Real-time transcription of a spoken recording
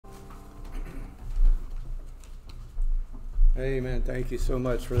Amen. Thank you so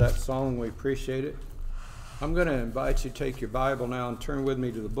much for that song. We appreciate it. I'm going to invite you to take your Bible now and turn with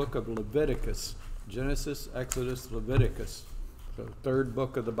me to the book of Leviticus. Genesis, Exodus, Leviticus. The third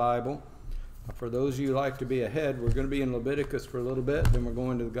book of the Bible. For those of you who like to be ahead, we're going to be in Leviticus for a little bit. Then we're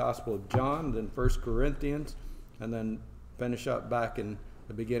going to the Gospel of John, then 1 Corinthians, and then finish up back in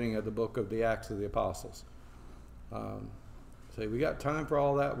the beginning of the book of the Acts of the Apostles. We got time for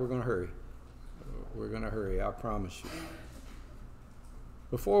all that. We're going to hurry. We're going to hurry, I promise you.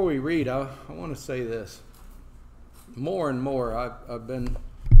 Before we read, I want to say this. More and more, I've been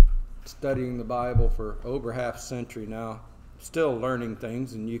studying the Bible for over half a century now, still learning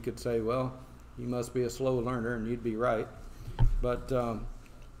things, and you could say, well, you must be a slow learner, and you'd be right. But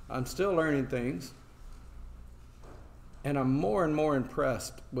I'm still learning things, and I'm more and more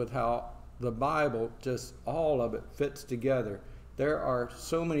impressed with how the Bible, just all of it, fits together. There are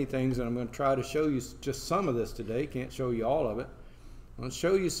so many things, and I'm going to try to show you just some of this today. Can't show you all of it. I'm going to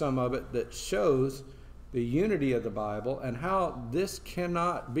show you some of it that shows the unity of the Bible and how this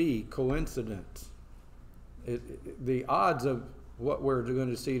cannot be coincidence. The odds of what we're going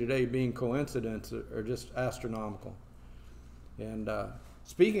to see today being coincidence are just astronomical. And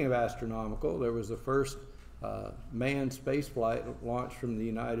speaking of astronomical, there was the first manned space flight launched from the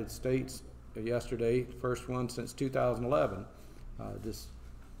United States yesterday, first one since 2011. Just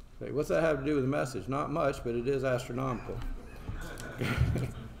say, what's that have to do with the message? Not much, but it is astronomical.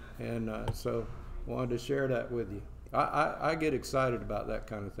 And so wanted to share that with you. I get excited about that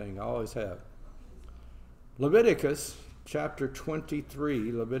kind of thing. I always have. Leviticus chapter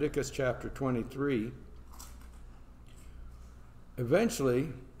 23. Leviticus chapter 23. Eventually,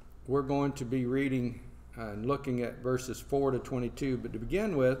 we're going to be reading and looking at verses 4 to 22. But to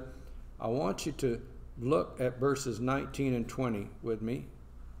begin with, I want you to look at verses 19 and 20 with me.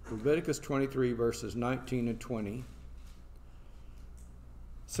 Leviticus 23, verses 19 and 20.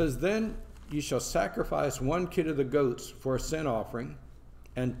 Says, then you shall sacrifice 1 kid of the goats for a sin offering,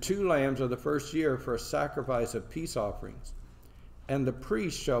 and 2 lambs of the first year for a sacrifice of peace offerings. And the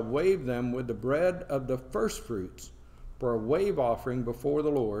priest shall wave them with the bread of the first fruits for a wave offering before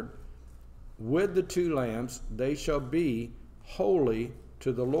the Lord. With the 2 lambs they shall be holy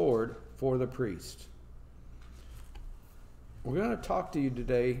to the Lord for the priest. We're going to talk to you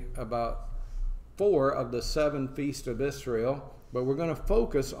today about 4 of the 7 feasts of Israel, but we're going to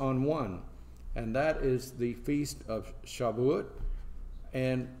focus on one, and that is the Feast of Shavuot,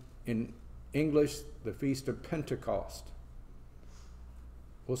 and in English, the Feast of Pentecost.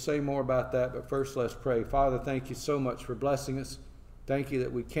 We'll say more about that, but first let's pray. Father, thank you so much for blessing us. Thank you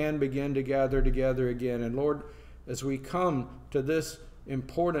that we can begin to gather together again. And Lord, as we come to this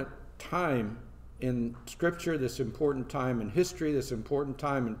important time in Scripture, this important time in history, this important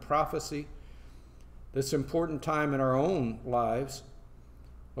time in prophecy, this important time in our own lives,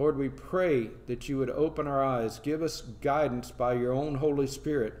 Lord, we pray that you would open our eyes, give us guidance by your own Holy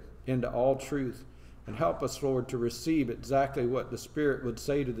Spirit into all truth, and help us, Lord, to receive exactly what the Spirit would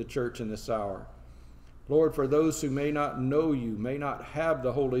say to the church in this hour. Lord, for those who may not know you, may not have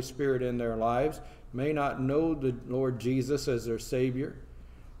the Holy Spirit in their lives, may not know the Lord Jesus as their Savior,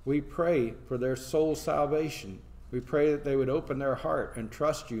 we pray for their soul salvation. We pray that they would open their heart and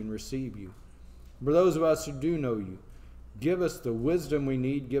trust you and receive you. For those of us who do know you, give us the wisdom we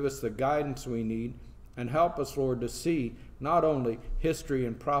need, give us the guidance we need, and help us, Lord, to see not only history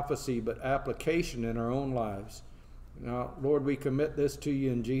and prophecy, but application in our own lives. Now, Lord, we commit this to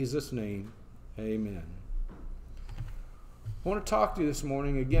you in Jesus' name. Amen. I want to talk to you this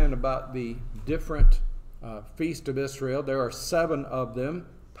morning again about the different feast of Israel. There are 7 of them: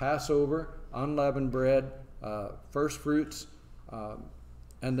 Passover, unleavened bread, first fruits,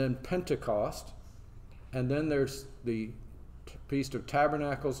 and then Pentecost. And then there's the Feast of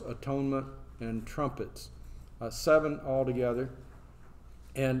Tabernacles, Atonement, and Trumpets. 7 altogether.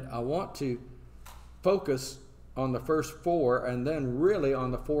 And I want to focus on the first 4 and then really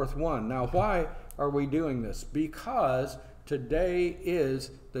on the 4th one. Now, why are we doing this? Because today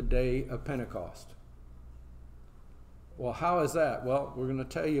is the day of Pentecost. Well, how is that? Well, we're going to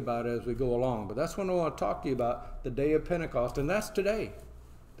tell you about it as we go along. But that's what I want to talk to you about, the day of Pentecost. And that's today.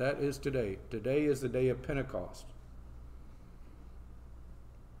 That is today. Today is the day of Pentecost.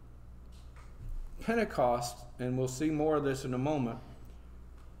 Pentecost, and we'll see more of this in a moment,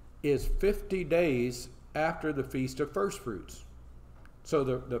 is 50 days after the Feast of First Fruits. So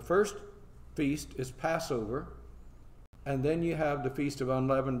the first feast is Passover, and then you have the Feast of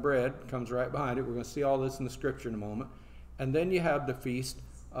Unleavened Bread, comes right behind it. We're going to see all this in the Scripture in a moment. And then you have the Feast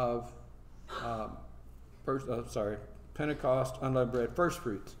of Pentecost, unleavened bread, first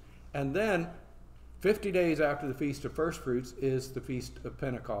fruits. And then 50 days after the Feast of First Fruits is the Feast of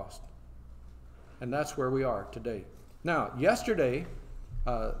Pentecost. And that's where we are today. Now, yesterday,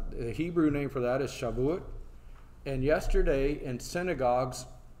 the Hebrew name for that is Shavuot. And yesterday in synagogues,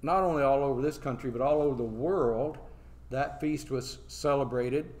 not only all over this country, but all over the world, that feast was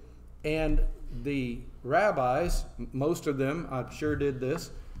celebrated. And the rabbis, most of them, I'm sure did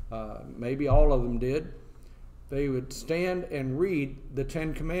this, maybe all of them did, they would stand and read the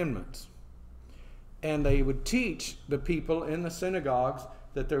Ten Commandments. And they would teach the people in the synagogues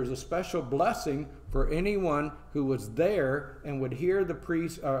that there was a special blessing for anyone who was there and would hear the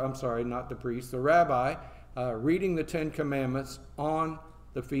priest, the rabbi, reading the Ten Commandments on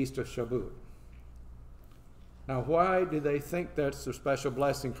the Feast of Shavuot. Now, why do they think that's a special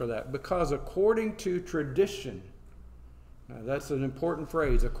blessing for that? Because according to tradition, now that's an important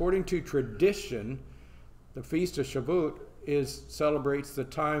phrase, according to tradition, the Feast of Shavuot celebrates the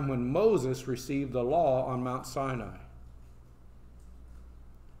time when Moses received the law on Mount Sinai.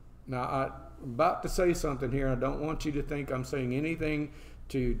 Now, I'm about to say something here. I don't want you to think I'm saying anything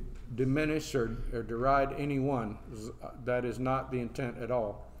to diminish or deride anyone. That is not the intent at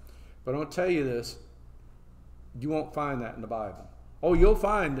all. But I'm going to tell you this. You won't find that in the Bible. Oh, you'll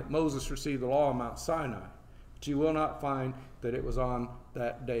find that Moses received the law on Mount Sinai, but you will not find that it was on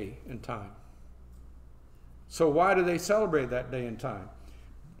that day and time. So why do they celebrate that day and time?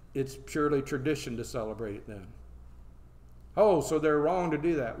 It's purely tradition to celebrate it then. Oh, so they're wrong to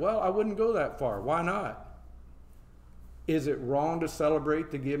do that. Well, I wouldn't go that far. Why not? Is it wrong to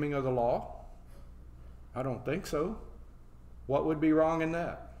celebrate the giving of the law? I don't think so. What would be wrong in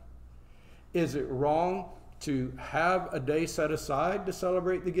that? Is it wrong to have a day set aside to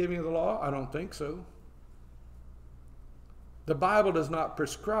celebrate the giving of the law? I don't think so. The Bible does not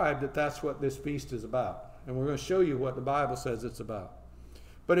prescribe that that's what this feast is about. And we're going to show you what the Bible says it's about.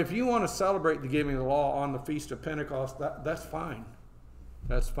 But if you want to celebrate the giving of the law on the Feast of Pentecost, that's fine.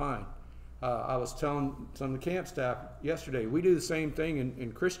 That's fine. I was telling some of the camp staff yesterday, we do the same thing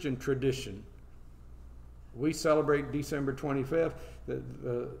in Christian tradition. We celebrate December 25th,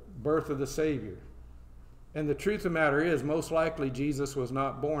 the birth of the Savior. And the truth of the matter is, most likely Jesus was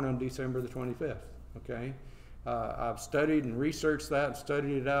not born on December the 25th. Okay? I've studied and researched that and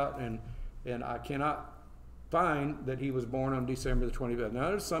studied it out, and I cannot find that he was born on December the 25th. Now,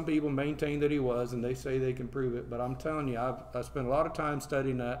 there's some people maintain that he was, and they say they can prove it, but I'm telling you, I've spent a lot of time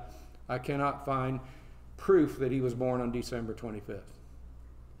studying that. I cannot find proof that he was born on December 25th.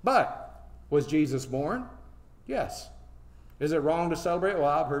 But, was Jesus born? Yes. Is it wrong to celebrate? Well,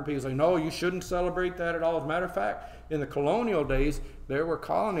 I've heard people say, no, you shouldn't celebrate that at all. As a matter of fact, in the colonial days, there were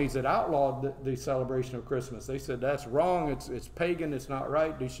colonies that outlawed the celebration of Christmas. They said, that's wrong, it's pagan, it's not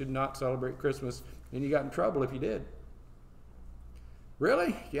right, you should not celebrate Christmas. And you got in trouble if you did.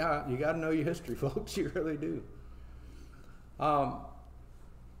 Really? Yeah, you got to know your history, folks. You really do.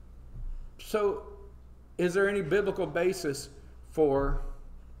 So, is there any biblical basis for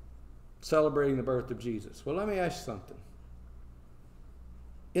celebrating the birth of Jesus? Well, let me ask you something.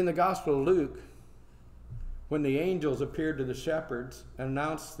 In the Gospel of Luke, when the angels appeared to the shepherds and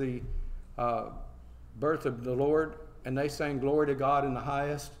announced the birth of the Lord, and they sang, "Glory to God in the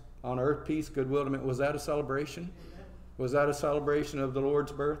highest, on earth peace, goodwill to men," was that a celebration? Was that a celebration of the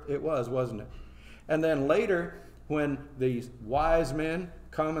Lord's birth? It was, wasn't it? And then later, when these wise men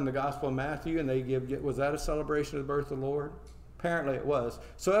come in the Gospel of Matthew and they was that a celebration of the birth of the Lord? Apparently it was.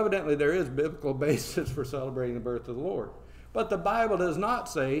 So evidently there is biblical basis for celebrating the birth of the Lord. But the Bible does not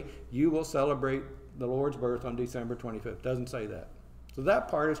say you will celebrate the Lord's birth on December 25th. It doesn't say that. So that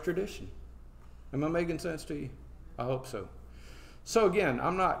part is tradition. Am I making sense to you? I hope so. So again,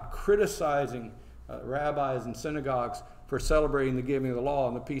 I'm not criticizing rabbis and synagogues for celebrating the giving of the law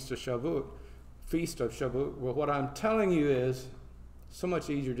on the Feast of Shavuot. Well, what I'm telling you is, so much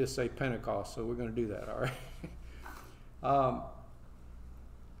easier to just say Pentecost, so we're going to do that, all right?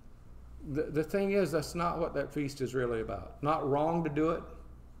 The thing is, that's not what that feast is really about. Not wrong to do it.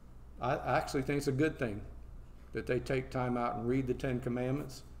 I actually think it's a good thing that they take time out and read the Ten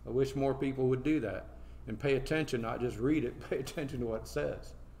Commandments. I wish more people would do that. And pay attention, not just read it, pay attention to what it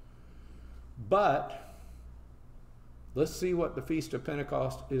says. But let's see what the Feast of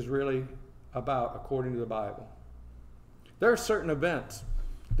Pentecost is really about according to the Bible. There are certain events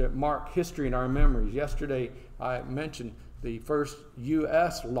that mark history in our memories. Yesterday I mentioned the first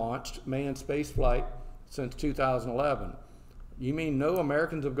U.S. launched manned space flight since 2011. You mean no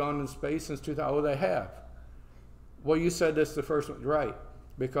Americans have gone into space since 2000? Oh, they have. Well, you said this the first one, right?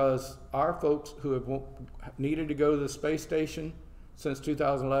 Because our folks who have needed to go to the space station since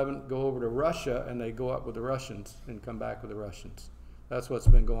 2011 go over to Russia, and they go up with the Russians and come back with the Russians. That's what's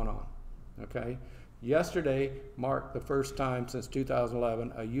been going on, okay? Yesterday marked the first time since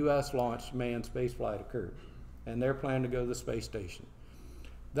 2011 a U.S. launched manned spaceflight occurred, and they're planning to go to the space station.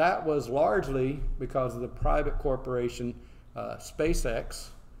 That was largely because of the private corporation SpaceX,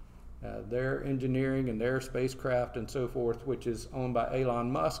 their engineering and their spacecraft and so forth, which is owned by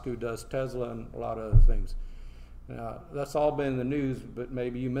Elon Musk, who does Tesla and a lot of other things. That's all been in the news, but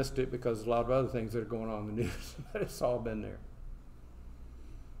maybe you missed it because there's a lot of other things that are going on in the news, but it's all been there.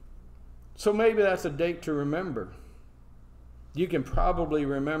 So maybe that's a date to remember. You can probably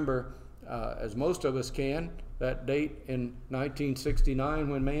remember, as most of us can, that date in 1969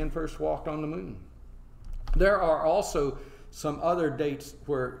 when man first walked on the moon. There are also some other dates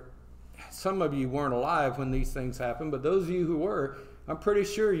where some of you weren't alive when these things happened, but those of you who were, I'm pretty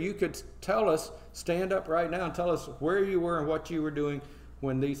sure you could tell us, stand up right now and tell us where you were and what you were doing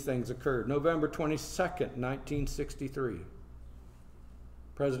when these things occurred. November 22nd, 1963.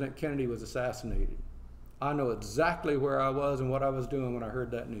 President Kennedy was assassinated. I know exactly where I was and what I was doing when I heard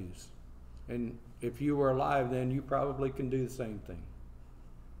that news. And if you were alive then, you probably can do the same thing.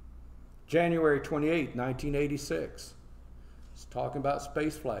 January 28, 1986. It's talking about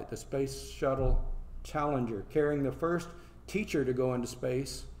space flight. The Space Shuttle Challenger, carrying the first teacher to go into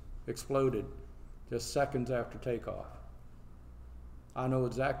space, exploded just seconds after takeoff. I know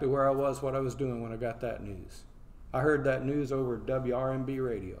exactly where I was, what I was doing when I got that news. I heard that news over WRMB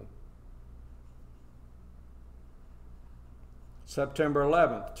radio. September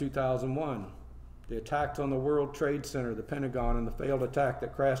 11th, 2001. The attacks on the World Trade Center, the Pentagon, and the failed attack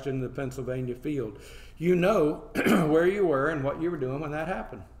that crashed into the Pennsylvania field. You know where you were and what you were doing when that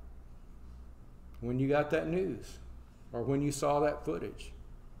happened. When you got that news, or when you saw that footage.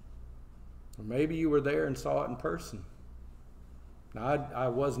 Or maybe you were there and saw it in person. Now, I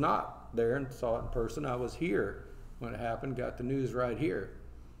was not there and saw it in person. I was here when it happened, got the news right here.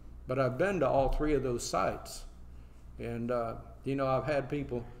 But I've been to all three of those sites. And, you know, I've had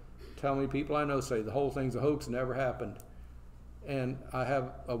people tell me, people I know say the whole thing's a hoax, never happened. And I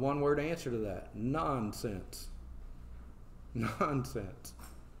have a one-word answer to that: nonsense. Nonsense.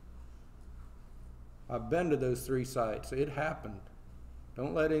 I've been to those three sites. It happened.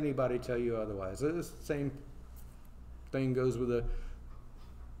 Don't let anybody tell you otherwise. This same thing goes with the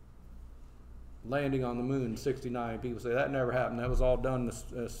landing on the moon in '69. People say that never happened. That was all done,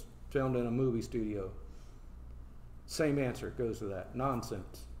 filmed in a movie studio. Same answer goes to that.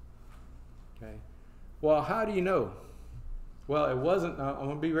 Nonsense. Okay. Well, how do you know? Well, it wasn't, I'm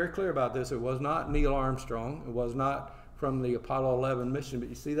going to be very clear about this, it was not Neil Armstrong. It was not from the Apollo 11 mission. But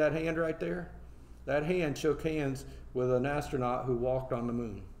you see that hand right there? That hand shook hands with an astronaut who walked on the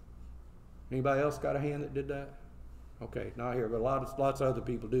moon. Anybody else got a hand that did that? Okay, not here, but lots of other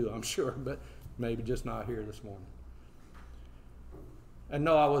people do, I'm sure, but maybe just not here this morning. And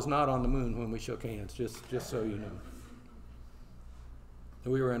no, I was not on the moon when we shook hands, just so you know.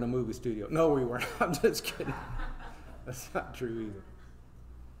 We were in a movie studio. No, we weren't. I'm just kidding. That's not true either.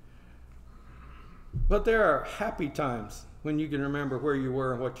 But there are happy times when you can remember where you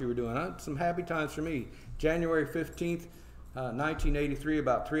were and what you were doing. Some happy times for me. January 15th, 1983,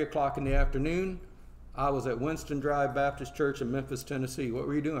 about 3 o'clock in the afternoon, I was at Winston Drive Baptist Church in Memphis, Tennessee. What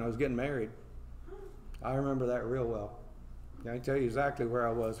were you doing? I was getting married. I remember that real well. I can tell you exactly where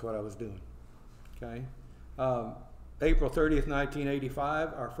I was, what I was doing. Okay. April 30th,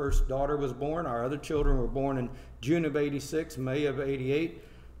 1985, our first daughter was born. Our other children were born in June of '86, May of '88,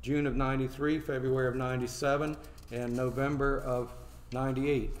 June of '93, February of '97, and November of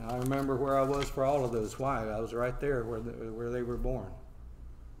 '98. I remember where I was for all of those. Why? I was right there where they were born.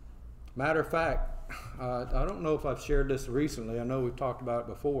 Matter of fact, I don't know if I've shared this recently. I know we've talked about it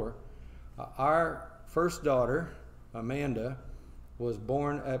before. Our first daughter, Amanda, was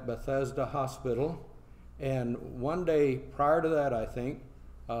born at Bethesda Hospital. And one day prior to that, I think,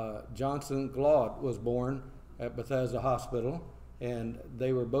 Johnson Glaude was born at Bethesda Hospital. And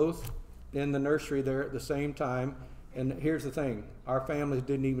they were both in the nursery there at the same time. And here's the thing, our families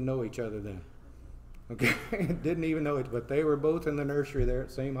didn't even know each other then. Okay, didn't even know it, but they were both in the nursery there at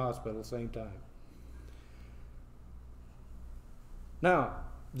the same hospital, same time. Now,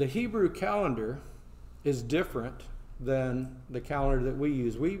 the Hebrew calendar is different than the calendar that we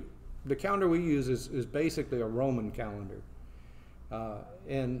use. The calendar we use is basically a Roman calendar.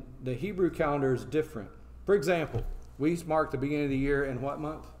 And the Hebrew calendar is different. For example, we mark the beginning of the year in what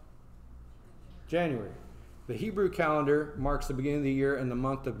month? January. The Hebrew calendar marks the beginning of the year in the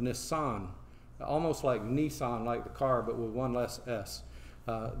month of Nisan, almost like Nissan, like the car, but with one less S.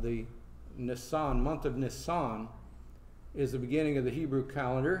 The Nisan, month of Nisan, is the beginning of the Hebrew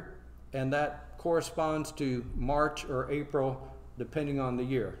calendar, and that corresponds to March or April, depending on the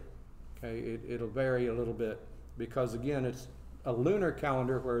year. Okay, it'll vary a little bit because, again, it's a lunar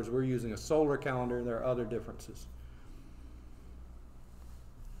calendar, whereas we're using a solar calendar, and there are other differences.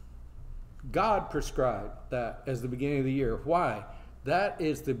 God prescribed that as the beginning of the year. Why? That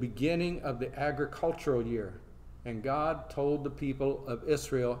is the beginning of the agricultural year. And God told the people of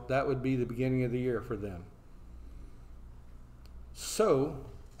Israel that would be the beginning of the year for them. So,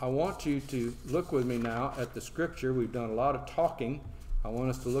 I want you to look with me now at the scripture. We've done a lot of talking. I want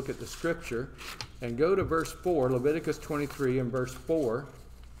us to look at the scripture and go to verse 4, Leviticus 23 and verse 4.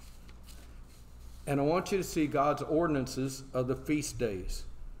 And I want you to see God's ordinances of the feast days.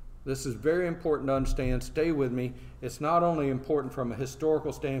 This is very important to understand. Stay with me. It's not only important from a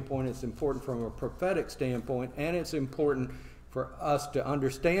historical standpoint, it's important from a prophetic standpoint, and it's important for us to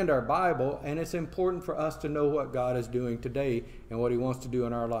understand our Bible, and it's important for us to know what God is doing today and what he wants to do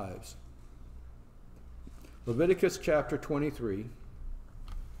in our lives. Leviticus chapter 23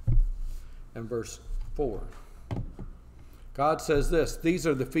 and verse 4. God says this, "These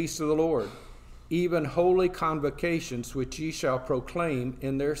are the feasts of the Lord, even holy convocations which ye shall proclaim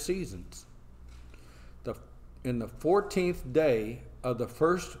in their seasons. In the 14th day of the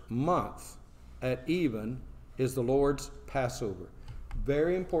first month at even is the Lord's Passover."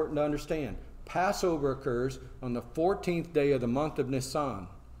 Very important to understand. Passover occurs on the 14th day of the month of Nisan.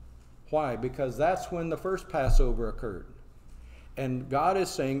 Why? Because that's when the first Passover occurred. And God is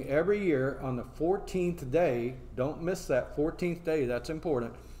saying every year on the 14th day, don't miss that 14th day, that's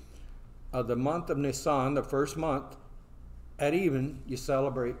important, of the month of Nisan, the first month, at even, you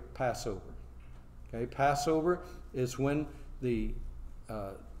celebrate Passover. Okay, Passover is when the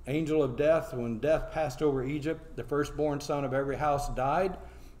angel of death, when death passed over Egypt, the firstborn son of every house died,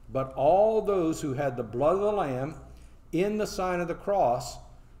 but all those who had the blood of the Lamb in the sign of the cross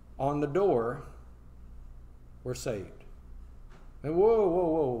on the door were saved. And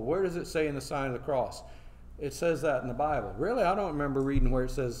whoa, where does it say in the sign of the cross? It says that in the Bible. Really, I don't remember reading where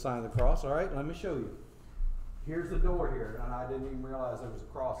it says the sign of the cross. All right, let me show you. Here's the door here, and I didn't even realize there was a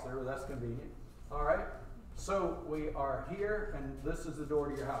cross there, but that's convenient. All right, so we are here, and this is the door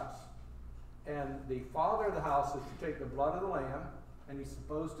to your house. And the father of the house is to take the blood of the lamb, and he's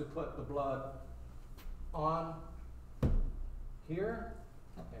supposed to put the blood on here,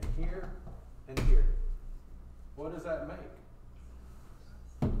 and here, and here. What does that make?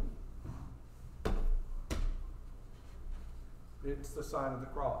 It's the sign of the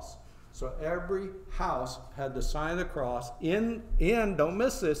cross. So every house had the sign of the cross in, don't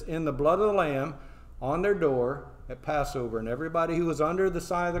miss this, in the blood of the Lamb on their door at Passover. And everybody who was under the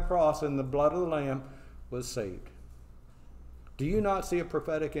sign of the cross and the blood of the Lamb was saved. Do you not see a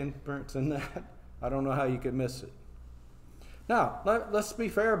prophetic inference in that? I don't know how you could miss it. Now, let's be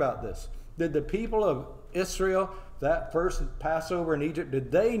fair about this. Did the people of Israel, that first Passover in Egypt,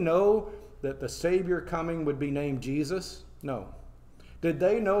 did they know that the Savior coming would be named Jesus? No. Did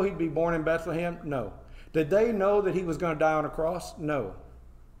they know he'd be born in Bethlehem? No. Did they know that he was going to die on a cross? No.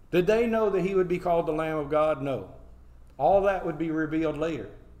 Did they know that he would be called the Lamb of God? No. All that would be revealed later.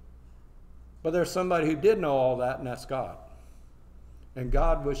 But there's somebody who did know all that, and that's God. And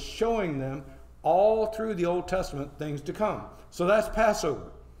God was showing them all through the Old Testament things to come. So that's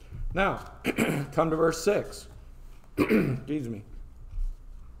Passover. Now, come to verse 6. Excuse me.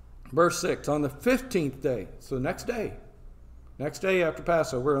 Verse 6, on the 15th day, so the next day after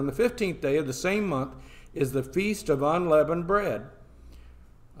Passover, on the 15th day of the same month is the Feast of Unleavened Bread.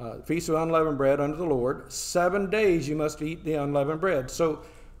 Feast of Unleavened Bread unto the Lord. 7 days you must eat the unleavened bread. So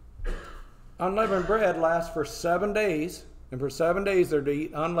unleavened bread lasts for 7 days, and for 7 days they're to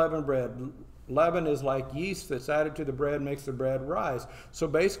eat unleavened bread. Leaven is like yeast that's added to the bread, makes the bread rise. So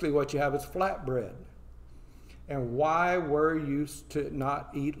basically what you have is flat bread. And why were you to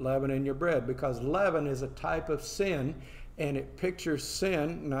not eat leaven in your bread? Because leaven is a type of sin, and it pictures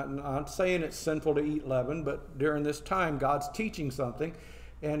sin. Not saying it's sinful to eat leaven, but during this time, God's teaching something,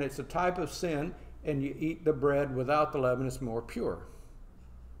 and it's a type of sin, and you eat the bread without the leaven, it's more pure.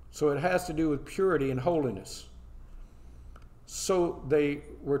 So it has to do with purity and holiness. So they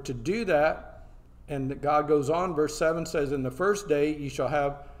were to do that, and God goes on, verse 7 says, in the first day you shall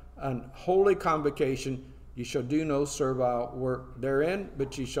have an holy convocation. You shall do no servile work therein,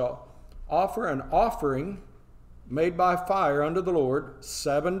 but ye shall offer an offering made by fire unto the Lord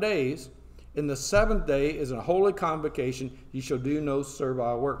 7 days. In the 7th day is a holy convocation. Ye shall do no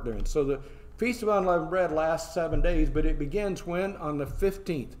servile work therein. So the Feast of Unleavened Bread lasts 7 days, but it begins when? On the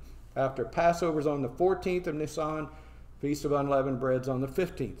 15th. After Passover's on the 14th of Nisan, Feast of Unleavened Bread's on the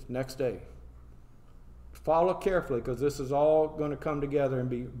 15th, next day. Follow carefully, because this is all going to come together and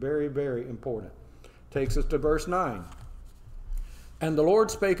be very, very important. Takes us to verse 9. And the Lord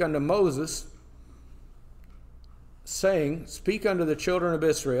spake unto Moses, saying, Speak unto the children of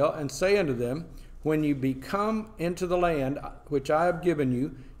Israel, and say unto them, When you be come into the land which I have given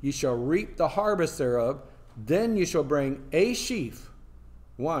you, ye shall reap the harvest thereof. Then you shall bring a sheaf,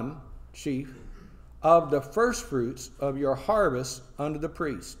 one sheaf, of the firstfruits of your harvest unto the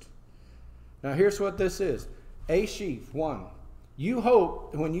priest. Now here's what this is. A sheaf, one. You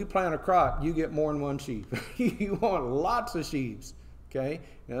hope when you plant a crop, you get more than one sheaf. You want lots of sheaves. Okay?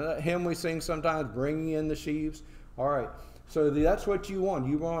 You know that hymn we sing sometimes, bringing in the sheaves? All right. So that's what you want.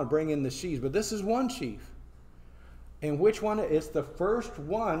 You want to bring in the sheaves. But this is one sheaf. And which one? It's the first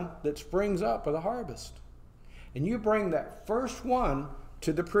one that springs up of the harvest. And you bring that first one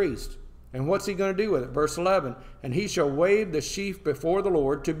to the priest. And what's he going to do with it? Verse 11. And he shall wave the sheaf before the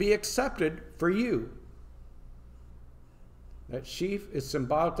Lord to be accepted for you. That sheaf is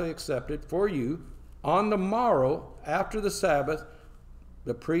symbolically accepted for you. On the morrow, after the Sabbath,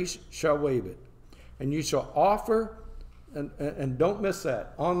 the priest shall wave it. And you shall offer, and don't miss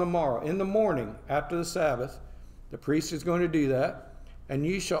that, on the morrow, in the morning, after the Sabbath, the priest is going to do that. And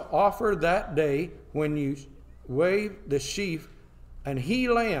you shall offer that day, when you wave the sheaf, an he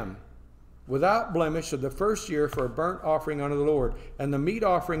lamb, without blemish, of the first year, for a burnt offering unto the Lord. And the meat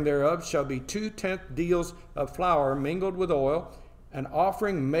offering thereof shall be 2/10 deals of flour mingled with oil, an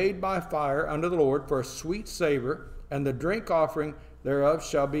offering made by fire unto the Lord for a sweet savor. And the drink offering thereof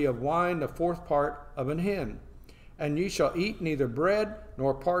shall be of wine the 4th part of an hin. And ye shall eat neither bread,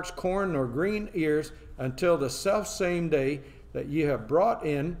 nor parched corn, nor green ears, until the selfsame day that ye have brought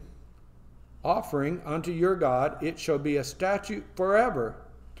in offering unto your God. It shall be a statute forever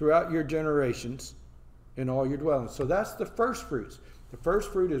throughout your generations in all your dwellings. So that's the first fruits. The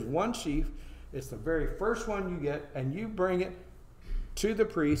first fruit is one sheaf. It's the very first one you get, and you bring it to the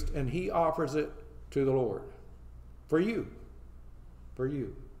priest, and he offers it to the Lord. For you,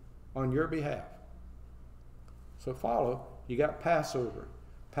 on your behalf. So follow, you got Passover.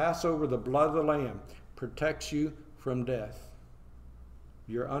 Passover, the blood of the Lamb, protects you from death.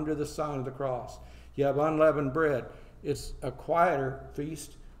 You're under the sign of the cross. You have unleavened bread. It's a quieter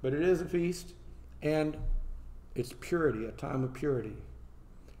feast, but it is a feast, and it's purity, a time of purity.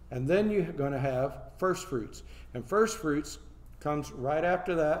 And then you're going to have first fruits. And first fruits comes right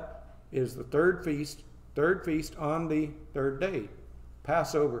after that, is the third feast on the third day.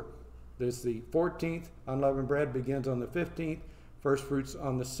 Passover is the 14th. Unleavened bread begins on the 15th. First fruits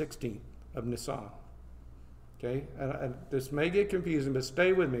on the 16th of Nisan. Okay? And this may get confusing, but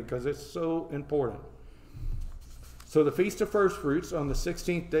stay with me because it's so important. So the Feast of First Fruits on the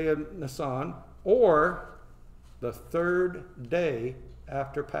 16th day of Nisan, or the third day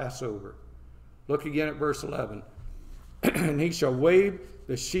after Passover. Look again at verse 11. And he shall wave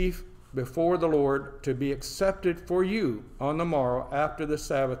the sheaf before the Lord to be accepted for you on the morrow. After the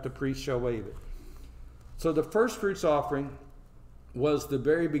Sabbath, the priest shall wave it. So the first fruits offering was the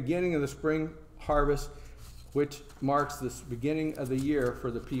very beginning of the spring harvest, which marks the beginning of the year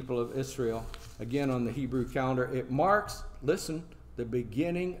for the people of Israel. Again, on the Hebrew calendar, it marks, listen, the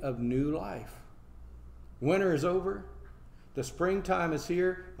beginning of new life. Winter is over. The springtime is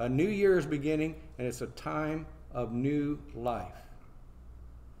here. A new year is beginning, and it's a time of new life.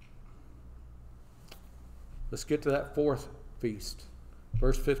 Let's get to that fourth feast.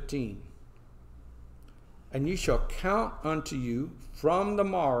 Verse 15. And ye shall count unto you from the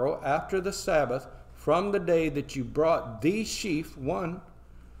morrow after the Sabbath, from the day that you brought the sheaf, one,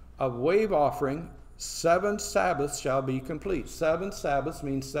 of wave offering, 7 Sabbaths shall be complete. 7 Sabbaths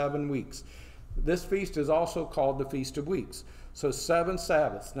means 7 weeks. This feast is also called the Feast of Weeks. So 7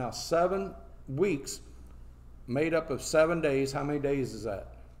 Sabbaths. Now 7 weeks made up of 7 days. How many days is that?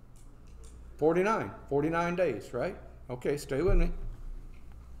 49. 49 days, right? Okay, stay with me.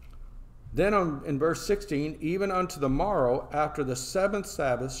 Then in verse 16, even unto the morrow after the 7th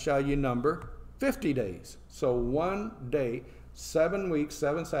Sabbath shall ye number 50 days. So 1 day, 7 weeks,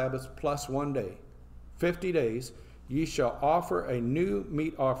 7 Sabbaths plus 1 day. 50 days, ye shall offer a new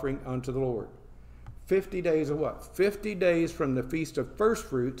meat offering unto the Lord. 50 days of what? 50 days from the Feast of First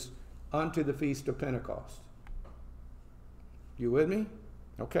Fruits unto the Feast of Pentecost. You with me?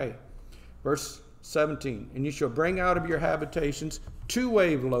 Okay. Verse 17, and you shall bring out of your habitations 2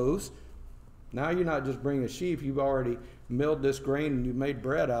 wave loaves. Now you're not just bringing a sheaf, you've already milled this grain and you've made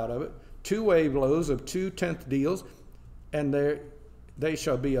bread out of it. 2 wave loaves of 2/10 deals, and they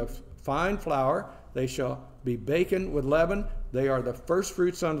shall be of fine flour. They shall be baken with leaven. They are the first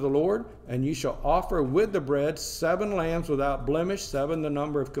fruits unto the Lord. And you shall offer with the bread 7 lambs without blemish, 7 the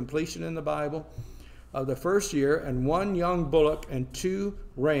number of completion in the Bible, of the first year, and 1 young bullock and 2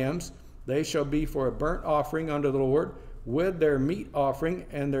 rams. They shall be for a burnt offering unto the Lord. with their meat offering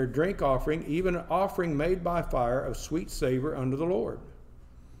and their drink offering, even an offering made by fire of sweet savor unto the Lord.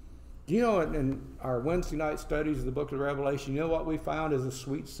 Do you know, in our Wednesday night studies of the book of Revelation, you know what we found as a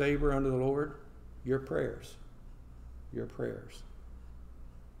sweet savor unto the Lord? Your prayers. Your prayers.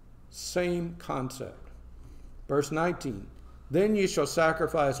 Same concept. Verse 19, then you shall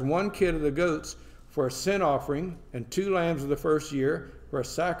sacrifice 1 kid of the goats for a sin offering, and 2 lambs of the first year for a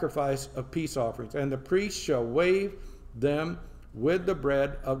sacrifice of peace offerings. And the priest shall wave them with the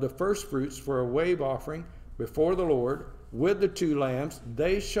bread of the first fruits for a wave offering before the Lord, with the 2 lambs.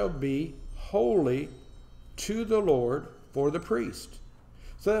 They shall be holy to the Lord for the priest.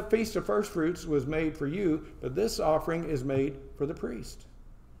 So that feast of first fruits was made for you, but this offering is made for the priest.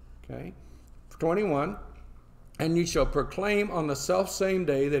 Okay? 21, and you shall proclaim on the selfsame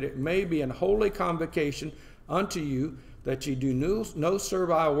day that it may be an holy convocation unto you, that ye do no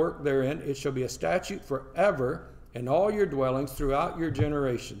servile work therein. It shall be a statute forever in all your dwellings throughout your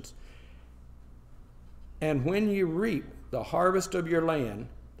generations. And when you reap the harvest of your land,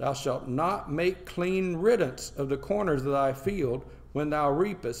 thou shalt not make clean riddance of the corners of thy field when thou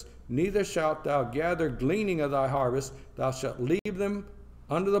reapest, neither shalt thou gather gleaning of thy harvest. Thou shalt leave them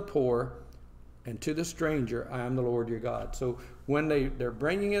unto the poor, and to the stranger. I am the Lord your God. So when they're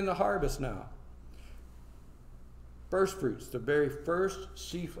bringing in the harvest now, first fruits, the very first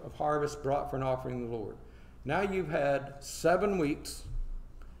sheaf of harvest brought for an offering to the Lord. Now you've had 7 weeks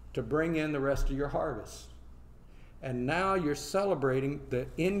to bring in the rest of your harvest. And now you're celebrating the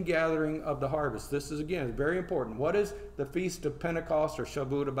ingathering of the harvest. This is, again, very important. What is the Feast of Pentecost or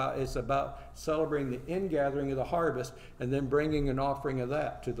Shavuot about? It's about celebrating the ingathering of the harvest and then bringing an offering of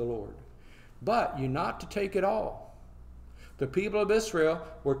that to the Lord. But you're not to take it all. The people of Israel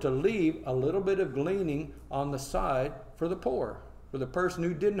were to leave a little bit of gleaning on the side for the poor, for the person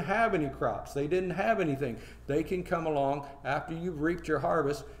who didn't have any crops. They didn't have anything. They can come along after you've reaped your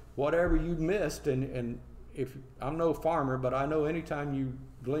harvest, whatever you missed. And if I'm no farmer, but I know anytime you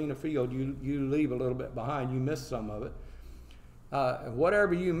glean a field, you leave a little bit behind. You miss some of it.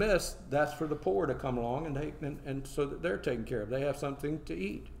 Whatever you miss, that's for the poor to come along and so that they're taken care of. They have something to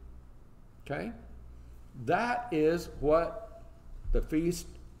eat. Okay? That is what the Feast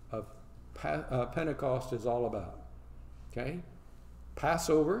of Pentecost is all about. Okay?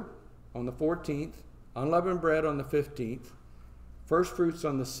 Passover on the 14th, unleavened bread on the 15th, first fruits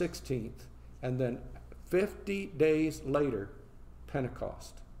on the 16th, and then 50 days later,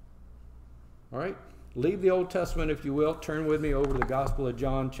 Pentecost. All right? Leave the Old Testament, if you will. Turn with me over to the Gospel of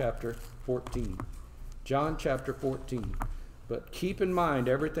John chapter 14. John chapter 14. But keep in mind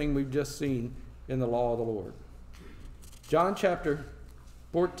everything we've just seen in the law of the Lord. John chapter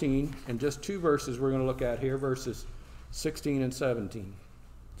 14, and just 2 verses we're going to look at here, verses 16 and 17.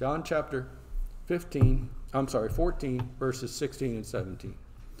 John chapter 14, verses 16 and 17.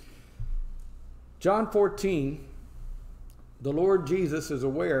 John 14, the Lord Jesus is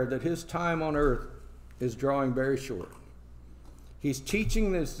aware that his time on earth is drawing very short. He's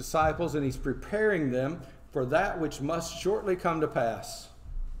teaching his disciples and he's preparing them for that which must shortly come to pass.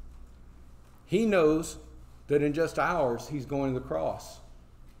 He knows that in just hours he's going to the cross.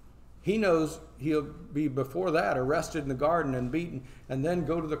 He knows he'll be before that arrested in the garden and beaten and then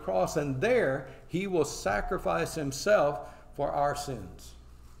go to the cross, and there he will sacrifice himself for our sins.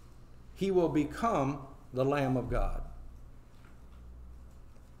 He will become the Lamb of God.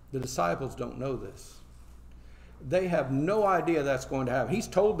 The disciples don't know this. They have no idea that's going to happen. He's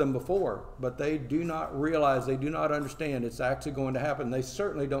told them before, but they do not realize, they do not understand it's actually going to happen. They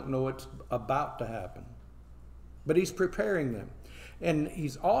certainly don't know it's about to happen. But he's preparing them. And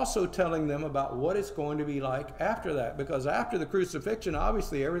he's also telling them about what it's going to be like after that, because after the crucifixion,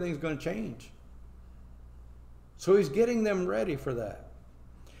 obviously everything's going to change. So he's getting them ready for that.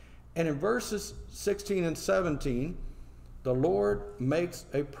 And in verses 16 and 17, the Lord makes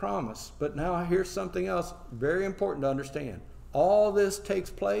a promise. But now here's something else very important to understand. All this takes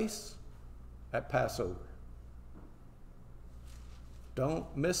place at Passover. Don't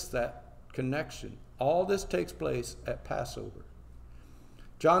miss that connection. All this takes place at Passover.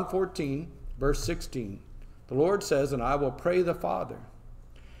 John 14, verse 16. The Lord says, and I will pray the Father,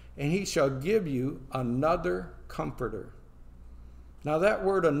 and he shall give you another comforter. Now that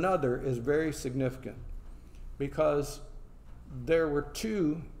word another is very significant because there were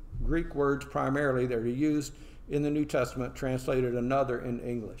 2 Greek words primarily that are used in the New Testament, translated another in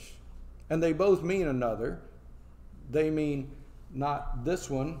English. And they both mean another. They mean not this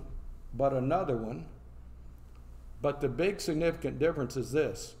one, but another one. But the big significant difference is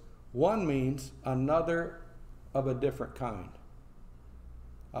this. One means another of a different kind.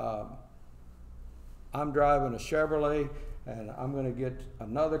 I'm driving a Chevrolet, and I'm going to get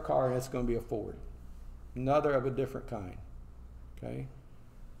another car, and it's going to be a Ford. Another of a different kind. Okay?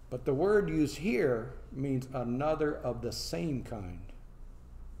 But the word used here means another of the same kind.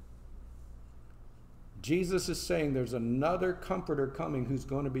 Jesus is saying there's another comforter coming who's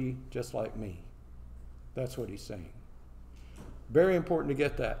going to be just like me. That's what he's saying. Very important to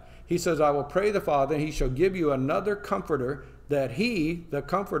get that. He says, I will pray the Father, and he shall give you another comforter, that he, the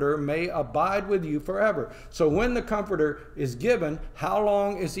comforter, may abide with you forever. So when the comforter is given, how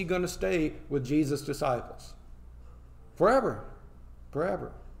long is he going to stay with Jesus' disciples? Forever.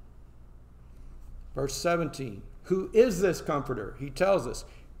 Forever. Verse 17. Who is this comforter? He tells us,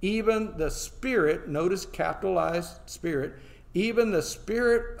 even the Spirit, notice capitalized Spirit, even the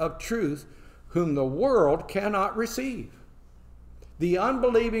Spirit of truth, whom the world cannot receive. The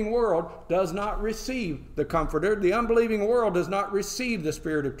unbelieving world does not receive the Comforter. The unbelieving world does not receive the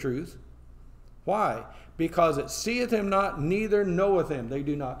Spirit of truth. Why? Because it seeth him not, neither knoweth him. They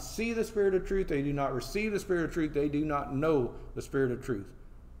do not see the Spirit of truth. They do not receive the Spirit of truth. They do not know the Spirit of truth.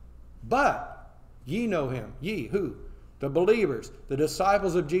 But ye know him. Ye, who? The believers, the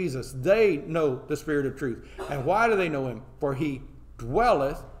disciples of Jesus. They know the Spirit of truth. And why do they know him? For he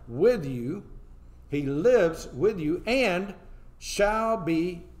dwelleth with you. He lives with you and shall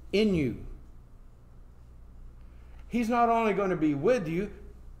be in you. He's not only going to be with you,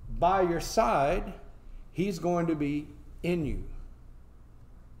 by your side, he's going to be in you.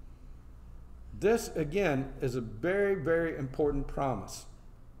 This, again, is a very, very important promise.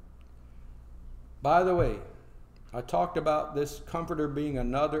 By the way, I talked about this comforter being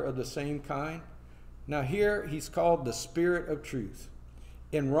another of the same kind. Now here, he's called the Spirit of truth.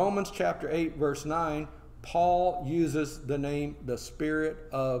 In Romans chapter 8, verse 9, Paul uses the name the Spirit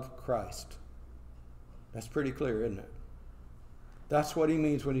of Christ. That's pretty clear, isn't it? That's what he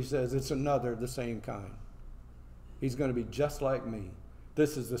means when he says it's another of the same kind. He's going to be just like me.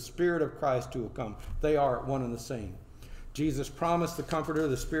 This is the Spirit of Christ who will come. They are one and the same. Jesus promised the Comforter,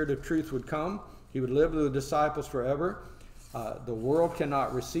 the Spirit of truth, would come. He would live with the disciples forever. The world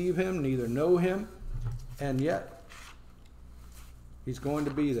cannot receive him, neither know him, and yet he's going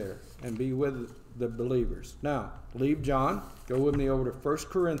to be there and be with the believers. Now, leave John. Go with me over to 1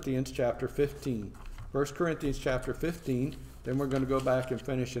 Corinthians chapter 15. 1 Corinthians chapter 15. Then we're going to go back and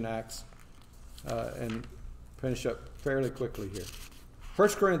finish in Acts and finish up fairly quickly here. 1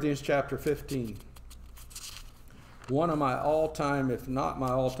 Corinthians chapter 15. One of my all-time, if not my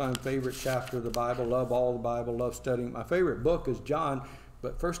all-time favorite chapter of the Bible. Love all the Bible. Love studying. My favorite book is John,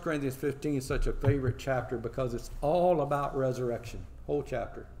 but 1 Corinthians 15 is such a favorite chapter because it's all about resurrection. Whole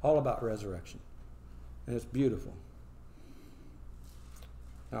chapter. All about resurrection. And it's beautiful.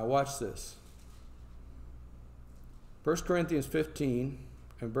 Now watch this. 1 Corinthians 15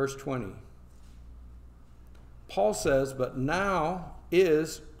 and verse 20. Paul says, but now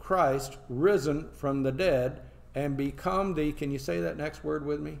is Christ risen from the dead and become the, can you say that next word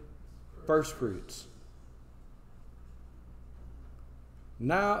with me? First fruits.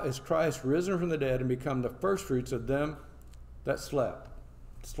 Now is Christ risen from the dead and become the first fruits of them that slept.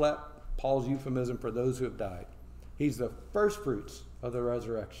 Slept, Paul's euphemism for those who have died. He's the first fruits of the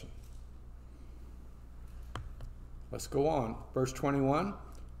resurrection. Let's go on. Verse 21.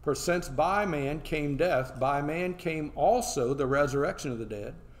 For since by man came death, by man came also the resurrection of the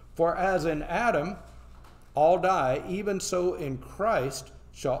dead. For as in Adam all die, even so in Christ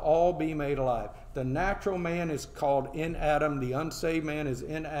shall all be made alive. The natural man is called in Adam. The unsaved man is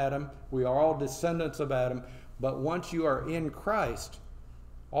in Adam. We are all descendants of Adam. But once you are in Christ,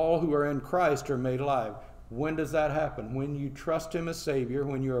 all who are in Christ are made alive. When does that happen? When you trust him as Savior,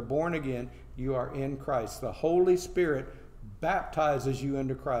 when you are born again, you are in Christ. The Holy Spirit baptizes you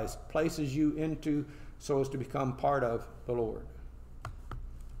into Christ, places you into so as to become part of the Lord.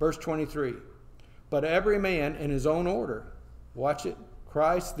 Verse 23. But every man in his own order. Watch it.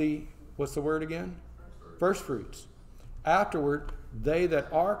 Christ the, what's the word again? First fruits. Afterward, they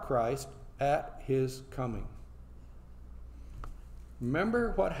that are Christ at his coming.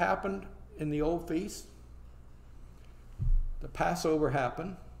 Remember what happened in the old feast? The Passover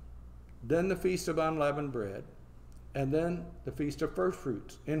happened, then the Feast of Unleavened Bread, and then the Feast of First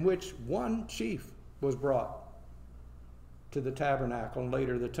Fruits, in which one sheaf was brought to the tabernacle and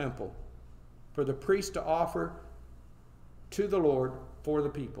later the temple for the priest to offer to the Lord for the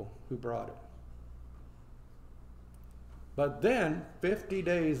people who brought it. But then, 50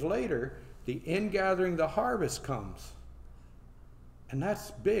 days later, the ingathering the harvest comes. And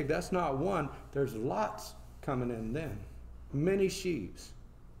that's big. That's not one. There's lots coming in then. Many sheaves.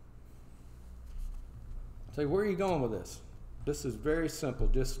 Say, where are you going with this? This is very simple.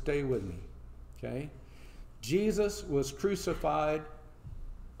 Just stay with me. Okay? Jesus was crucified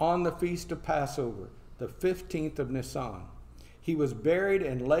on the feast of Passover, the 15th of Nisan. He was buried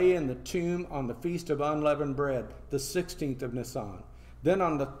and lay in the tomb on the feast of unleavened bread, the 16th of Nisan. Then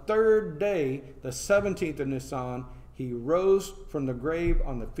on the third day, the 17th of Nisan, he rose from the grave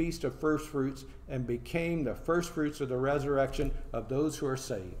on the feast of first fruits and became the first fruits of the resurrection of those who are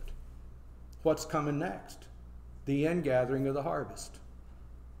saved. What's coming next? The ingathering of the harvest.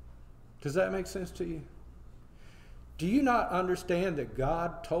 Does that make sense to you? Do you not understand that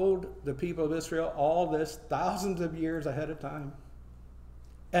God told the people of Israel all this thousands of years ahead of time?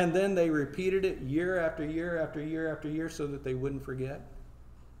 And then they repeated it year after year after year after year so that they wouldn't forget?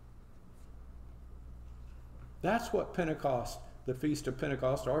 That's what Pentecost, the Feast of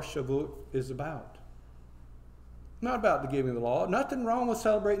Pentecost, or Shavuot, is about. Not about the giving of the law. Nothing wrong with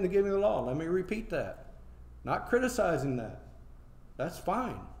celebrating the giving of the law. Let me repeat that. Not criticizing that. That's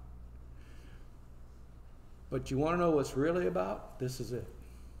fine. But you want to know what's really about? This is it.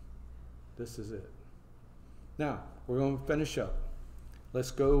 This is it. Now, we're going to finish up. Let's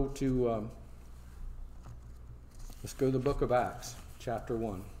go to the book of Acts, chapter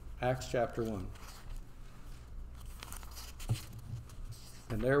 1. Acts chapter 1.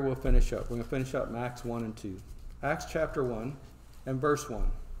 And there we'll finish up. We're going to finish up in Acts 1 and 2. Acts chapter 1 and verse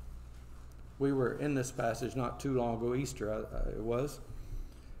 1. We were in this passage not too long ago, Easter it was,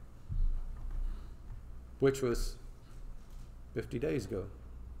 which was 50 days ago.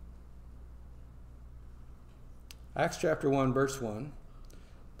 Acts chapter 1, verse 1.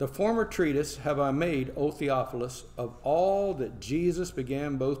 The former treatise have I made, O Theophilus, of all that Jesus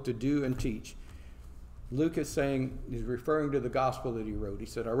began both to do and teach. Luke is saying, he's referring to the gospel that he wrote. He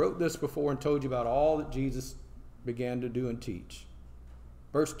said, I wrote this before and told you about all that Jesus began to do and teach.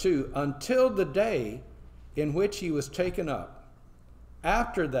 Verse 2, until the day in which he was taken up.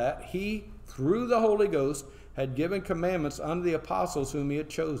 After that, he, through the Holy Ghost, had given commandments unto the apostles whom he had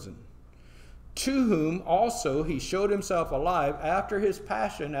chosen, to whom also he showed himself alive after his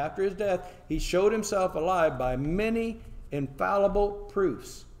passion, after his death. He showed himself alive by many infallible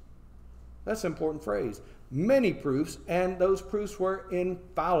proofs. That's an important phrase. Many proofs, and those proofs were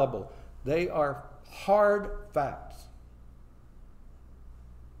infallible. They are hard facts.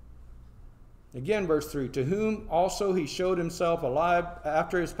 Again, verse 3, to whom also he showed himself alive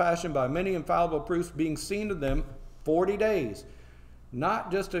after his passion by many infallible proofs, being seen of them 40 days.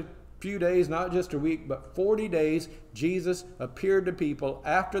 Not just a few days, not just a week, but 40 days Jesus appeared to people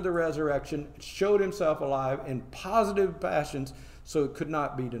after the resurrection, showed himself alive in positive passions, so it could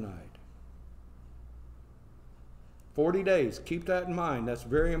not be denied. 40 days. Keep that in mind. That's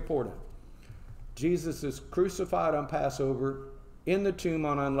very important. Jesus is crucified on Passover, in the tomb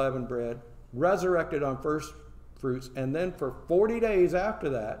on unleavened bread, resurrected on first fruits, and then for 40 days after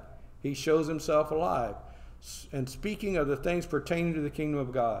that, he shows himself alive. And speaking of the things pertaining to the kingdom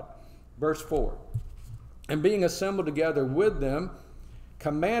of God. Verse 4, and being assembled together with them,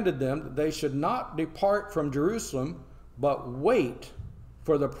 commanded them that they should not depart from Jerusalem, but wait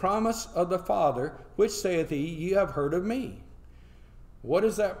for the promise of the Father, which saith he, ye have heard of me. What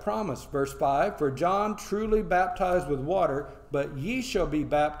is that promise? Verse 5, for John truly baptized with water, but ye shall be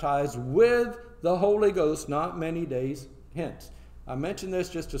baptized with the Holy Ghost not many days hence. I mentioned this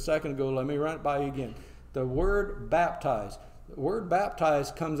just a second ago. Let me run it by you again. The word baptized. The word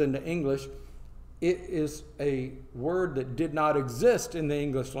baptized comes into English. It is a word that did not exist in the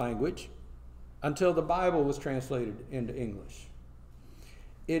English language until the Bible was translated into English.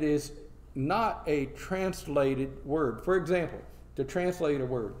 It is not a translated word. For example, to translate a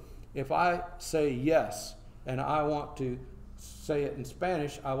word, if I say yes and I want to say it in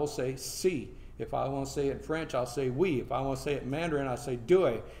Spanish, I will say sí. If I want to say it in French, I'll say oui. If I want to say it in Mandarin, I say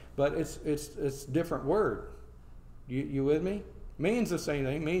deux. But it's a different word. You with me? Means the same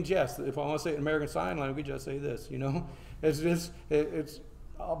thing. Means yes. If I want to say it in American Sign Language, I say this. You know,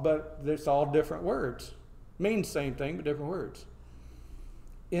 but it's all different words. Means the same thing, but different words.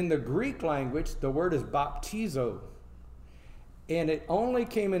 In the Greek language, the word is baptizo. And it only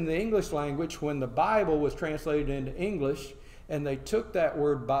came in the English language when the Bible was translated into English, and they took that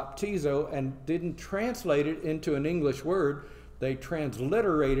word baptizo and didn't translate it into an English word. They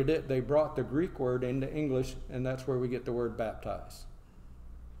transliterated it. They brought the Greek word into English, and that's where we get the word baptize.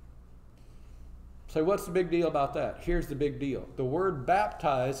 So what's the big deal about that? Here's the big deal. The word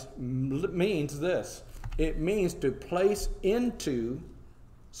baptize means this. It means to place into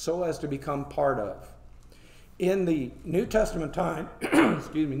so as to become part of. In the New Testament time,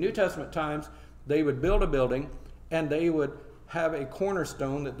 New Testament times, they would build a building and they would have a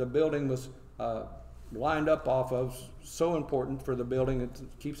cornerstone that the building was lined up off of, so important for the building. It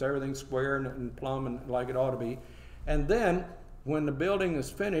keeps everything square and plumb and like it ought to be. And then when the building is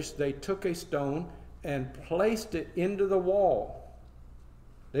finished, they took a stone and placed it into the wall.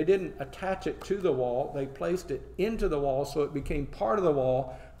 They didn't attach it to the wall. They placed it into the wall so it became part of the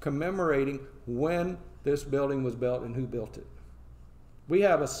wall, commemorating when this building was built and who built it. We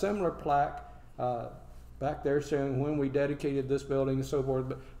have a similar plaque back there showing when we dedicated this building and so forth,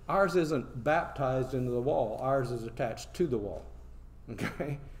 but ours isn't baptized into the wall. Ours is attached to the wall.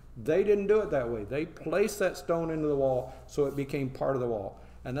 Okay? They didn't do it that way. They placed that stone into the wall so it became part of the wall.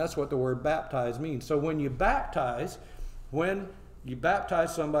 And that's what the word baptize means. So when you baptize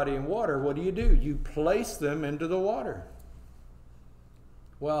somebody in water, what do? You place them into the water.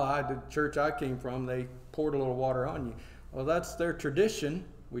 Well, the church I came from, they poured a little water on you. Well, that's their tradition.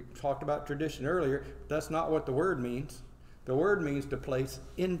 We talked about tradition earlier. That's not what the word means. The word means to place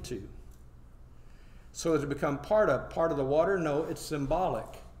into. So to become part of the water? No, it's symbolic.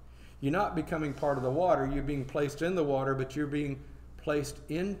 You're not becoming part of the water. You're being placed in the water, but you're being placed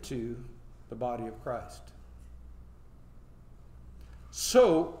into the body of Christ.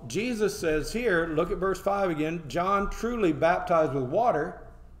 So Jesus says here, look at verse 5 again, John truly baptized with water,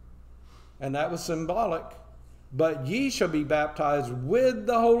 and that was symbolic. But ye shall be baptized with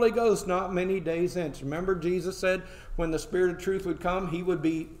the Holy Ghost not many days hence. Remember, Jesus said when the Spirit of truth would come, he would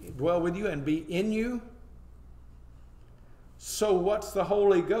dwell with you and be in you. So what's the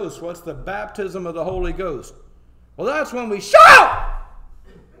Holy Ghost? What's the baptism of the Holy Ghost? Well, that's when we shout!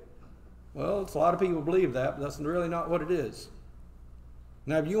 Well, a lot of people believe that, but that's really not what it is.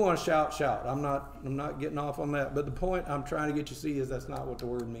 Now, if you want to shout, shout. I'm not getting off on that. But the point I'm trying to get you to see is that's not what the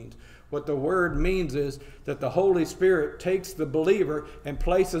word means. What the word means is that the Holy Spirit takes the believer and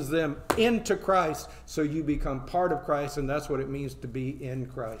places them into Christ so you become part of Christ, and that's what it means to be in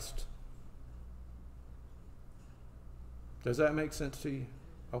Christ. Does that make sense to you?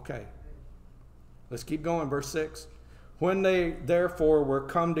 Okay. Let's keep going. Verse 6. When they therefore were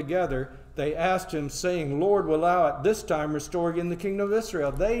come together, they asked him, saying, Lord, will thou at this time restore again the kingdom of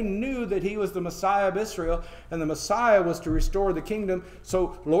Israel? They knew that he was the Messiah of Israel, and the Messiah was to restore the kingdom.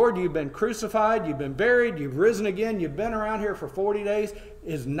 So, Lord, you've been crucified, you've been buried, you've risen again, you've been around here for 40 days.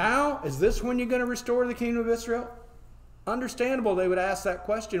 Is this when you're going to restore the kingdom of Israel? Understandable they would ask that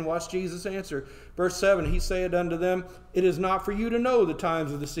question. Watch Jesus answer. Verse 7, he said unto them, It is not for you to know the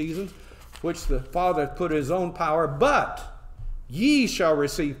times of the seasons, which the Father hath put in his own power, but ye shall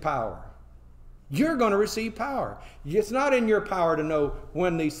receive power. You're going to receive power. It's not in your power to know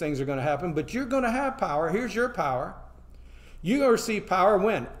when these things are going to happen, but you're going to have power. Here's your power. You're going to receive power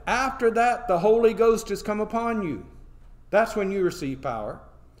when? After that, the Holy Ghost has come upon you. That's when you receive power.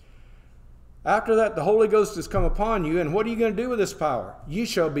 After that, the Holy Ghost has come upon you, and what are you going to do with this power? You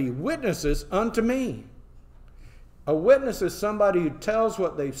shall be witnesses unto me. A witness is somebody who tells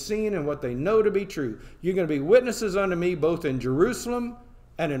what they've seen and what they know to be true. You're going to be witnesses unto me both in Jerusalem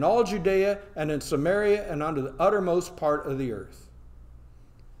and in all Judea and in Samaria and unto the uttermost part of the earth.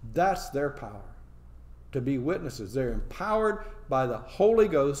 That's their power, to be witnesses. They're empowered by the Holy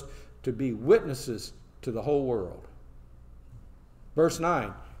Ghost to be witnesses to the whole world. Verse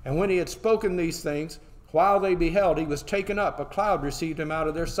 9, and when he had spoken these things, while they beheld, he was taken up. A cloud received him out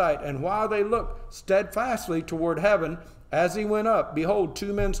of their sight. And while they looked steadfastly toward heaven, as he went up, behold,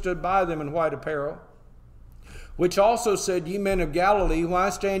 two men stood by them in white apparel, which also said, Ye men of Galilee, why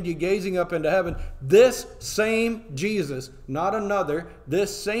stand ye gazing up into heaven? This same Jesus, not another,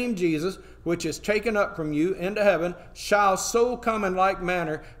 this same Jesus, which is taken up from you into heaven, shall so come in like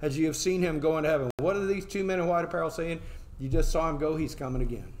manner as ye have seen him go into heaven. What are these two men in white apparel saying? You just saw him go, he's coming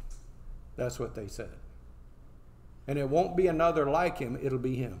again. That's what they said. And it won't be another like him, it'll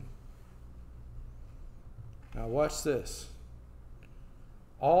be him. Now watch this.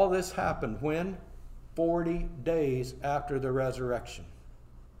 All this happened when? 40 days after the resurrection.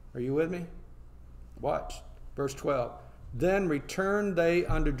 Are you with me? Watch. Verse 12. Then returned they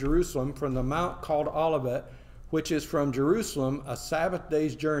unto Jerusalem from the mount called Olivet, which is from Jerusalem a Sabbath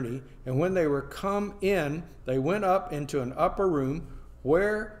day's journey. And when they were come in, they went up into an upper room,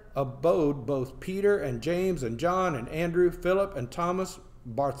 where abode both Peter and James and John and Andrew, Philip and Thomas,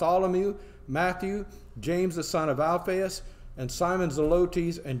 Bartholomew, Matthew, James the son of Alphaeus, and Simon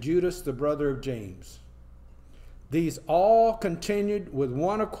Zelotes, and Judas the brother of James. These all continued with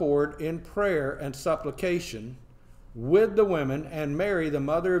one accord in prayer and supplication with the women and Mary the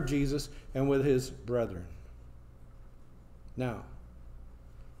mother of Jesus and with his brethren. Now,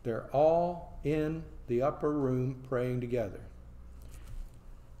 they're all in the upper room praying together.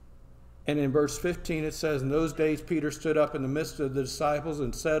 And in verse 15 it says, In those days Peter stood up in the midst of the disciples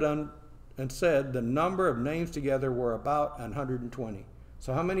and said and said the number of names together were about 120.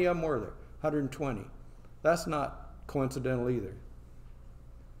 So how many of them were there? 120. That's not coincidental either.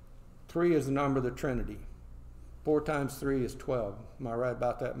 3 is the number of the Trinity. 4 times 3 is 12. Am I right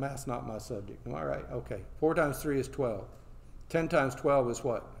about that? Math's not my subject. Am I right? Okay. 4 times 3 is 12. 10 times 12 is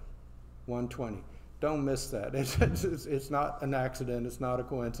what? 120. Don't miss that. It's not an accident. It's not a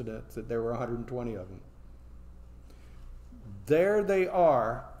coincidence that there were 120 of them. There they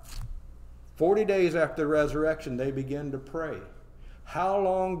are. 40 days after the resurrection, they begin to pray. How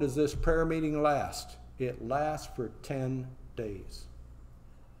long does this prayer meeting last? It lasts for 10 days.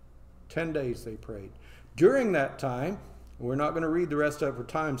 10 days they prayed. During that time, we're not going to read the rest of it for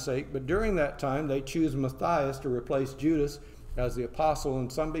time's sake, but during that time, they choose Matthias to replace Judas as the apostle.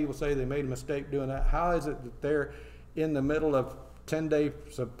 And some people say they made a mistake doing that. How is it that they're in the middle of 10 days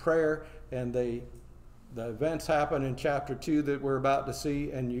of prayer and the events happen in chapter 2 that we're about to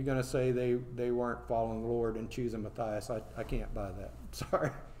see, and you're going to say they weren't following the Lord and choosing Matthias? I can't buy that.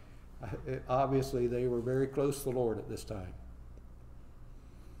 Sorry. Obviously, they were very close to the Lord at this time.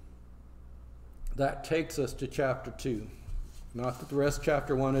 That takes us to chapter 2. Not that the rest of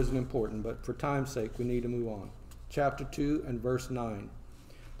chapter 1 isn't important, but for time's sake, we need to move on. Chapter 2 and verse 9.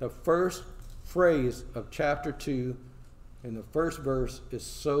 The first phrase of chapter 2 in the first verse is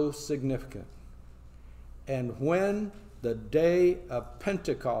so significant. And when the day of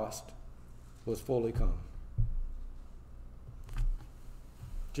Pentecost was fully come.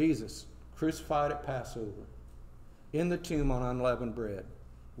 Jesus, crucified at Passover, in the tomb on unleavened bread,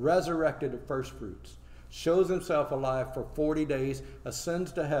 resurrected of first fruits, shows himself alive for 40 days,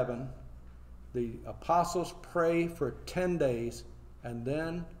 ascends to heaven. The apostles pray for 10 days, and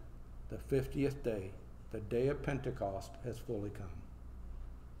then the 50th day, the day of Pentecost, has fully come.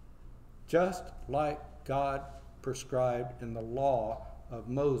 Just like God prescribed in the law of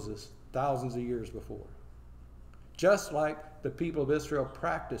Moses thousands of years before. Just like the people of Israel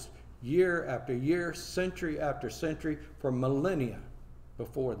practiced year after year, century after century, for millennia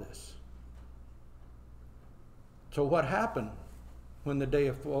before this. So what happened when the day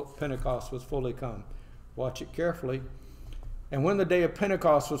of Pentecost was fully come? Watch it carefully. And when the day of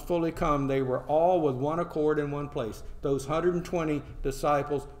Pentecost was fully come, they were all with one accord in one place. Those 120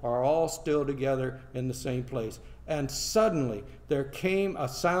 disciples are all still together in the same place. And suddenly there came a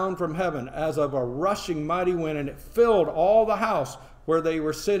sound from heaven as of a rushing mighty wind, and it filled all the house where they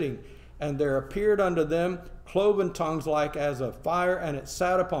were sitting. And there appeared unto them cloven tongues like as of fire, and it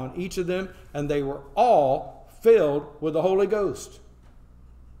sat upon each of them, and they were all filled with the Holy Ghost.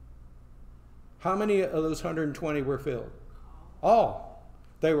 How many of those 120 were filled? All.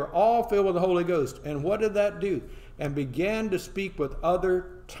 They were all filled with the Holy Ghost. And what did that do? And began to speak with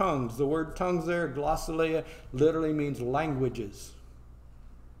other tongues. The word tongues there, glossolalia, literally means languages.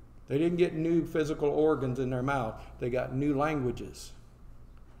 They didn't get new physical organs in their mouth. They got new languages.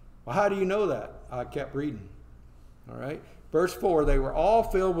 Well, how do you know that? I kept reading. All right. Verse 4, they were all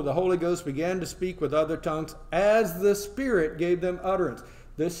filled with the Holy Ghost, began to speak with other tongues as the Spirit gave them utterance.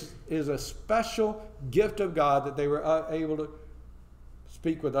 This is a special gift of God that they were able to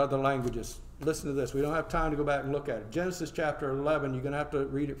speak with other languages. Listen to this. We don't have time to go back and look at it. Genesis chapter 11, you're going to have to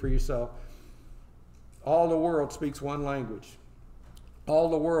read it for yourself. All the world speaks one language. All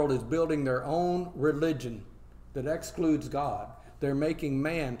the world is building their own religion that excludes God. They're making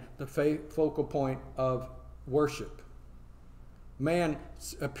man the focal point of worship. Man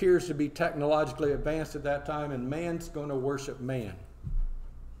appears to be technologically advanced at that time, and man's going to worship man.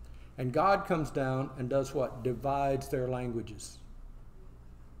 And God comes down and does what? Divides their languages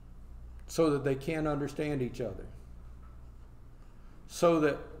so that they can't understand each other. So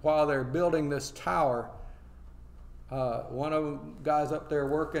that while they're building this tower, one of them guys up there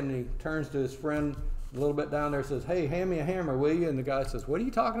working, and he turns to his friend a little bit down there and says, "Hey, hand me a hammer, will you?" And the guy says, "What are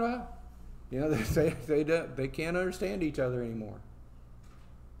you talking about?" You know, they can't understand each other anymore.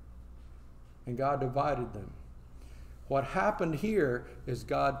 And God divided them. What happened here is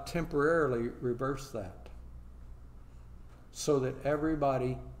God temporarily reversed that so that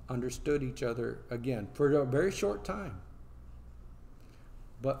everybody understood each other again for a very short time,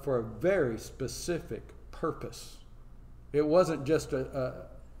 but for a very specific purpose. It wasn't just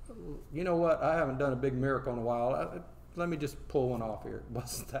you know what, I haven't done a big miracle in a while. Let me just pull one off here.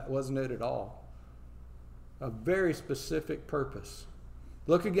 That wasn't it at all. A very specific purpose.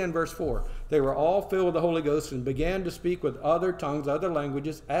 Look again, verse 4. They were all filled with the Holy Ghost and began to speak with other tongues, other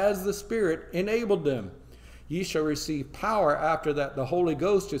languages, as the Spirit enabled them. Ye shall receive power after that the Holy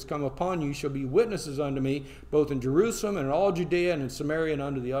Ghost is come upon you. You shall be witnesses unto me, both in Jerusalem and in all Judea and in Samaria and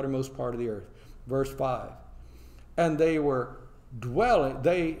unto the uttermost part of the earth. Verse 5. And they were dwelling,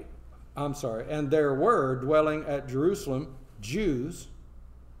 and there were dwelling at Jerusalem Jews,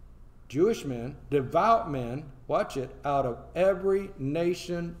 Jewish men, devout men, watch it, out of every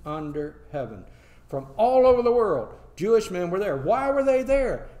nation under heaven. From all over the world, Jewish men were there. Why were they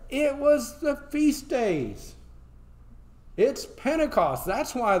there? It was the feast days. It's Pentecost.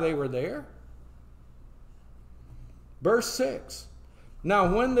 That's why they were there. Verse 6.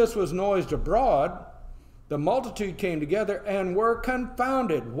 Now when this was noised abroad, the multitude came together and were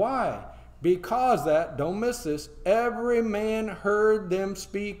confounded. Why? Because that, don't miss this, every man heard them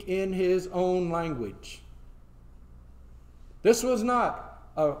speak in his own language. This was not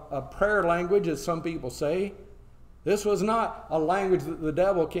a prayer language, as some people say. This was not a language that the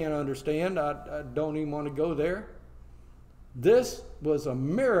devil can't understand. I don't even want to go there. This was a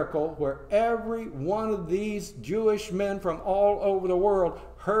miracle where every one of these Jewish men from all over the world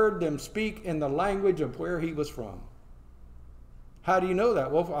heard them speak in the language of where he was from. How do you know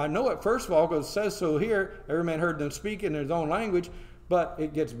that? Well, I know it first of all because it says so here. Every man heard them speak in his own language, but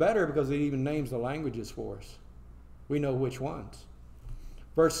it gets better because it even names the languages for us. We know which ones.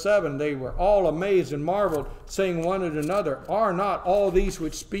 Verse 7, they were all amazed and marveled, saying one to another, are not all these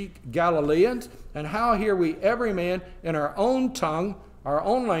which speak Galileans? And how hear we every man in our own tongue, our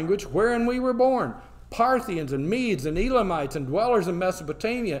own language, wherein we were born? Parthians and Medes and Elamites and dwellers in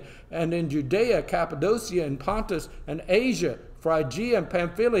Mesopotamia and in Judea, Cappadocia and Pontus and Asia, Phrygia and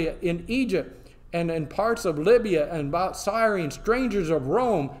Pamphylia, in Egypt, and in parts of Libya and about Cyrene, strangers of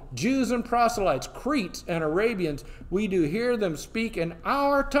Rome, Jews and proselytes, Cretes and Arabians, we do hear them speak in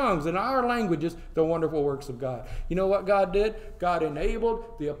our tongues, in our languages, the wonderful works of God. You know what God did? God enabled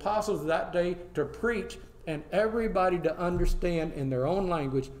the apostles of that day to preach and everybody to understand in their own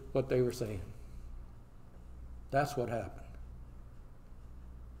language what they were saying. That's what happened.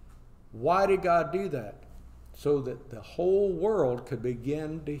 Why did God do that? So that the whole world could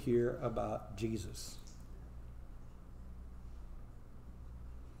begin to hear about Jesus.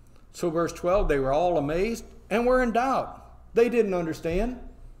 So verse 12, they were all amazed and were in doubt. They didn't understand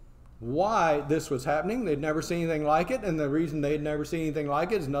why this was happening. They'd never seen anything like it, and the reason they'd never seen anything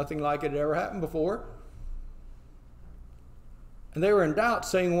like it is nothing like it had ever happened before. And they were in doubt,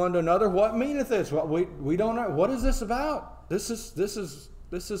 saying one to another, what meaneth this? We don't know. What is this about? This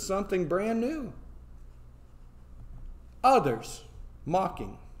is something brand new. Others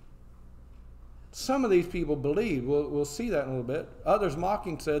mocking. Some of these people believed. We'll see that in a little bit. Others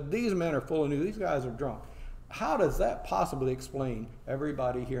mocking said, these men are full of new. These guys are drunk. How does that possibly explain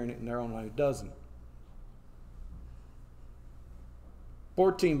everybody hearing it in their own language? It doesn't.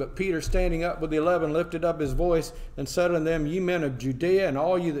 14, but Peter standing up with the 11 lifted up his voice and said unto them, ye men of Judea and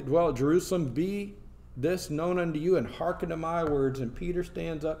all you that dwell at Jerusalem, be this known unto you and hearken to my words. And Peter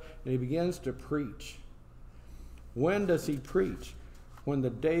stands up and he begins to preach. When does he preach? When the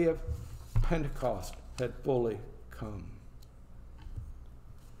day of Pentecost had fully come.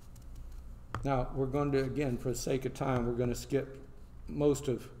 Now, we're going to, again, for the sake of time, we're going to skip most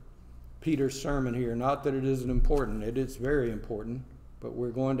of Peter's sermon here. Not that it isn't important. It is very important. But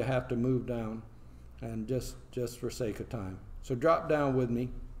we're going to have to move down, and just for sake of time. So drop down with me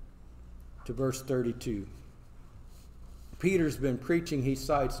to verse 32. Peter's been preaching. He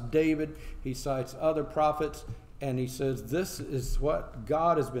cites David. He cites other prophets. And he says, this is what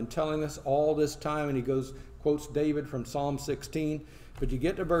God has been telling us all this time. And he quotes David from Psalm 16. But you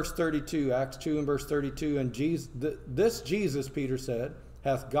get to verse 32, Acts 2 and verse 32. And this Jesus, Peter said,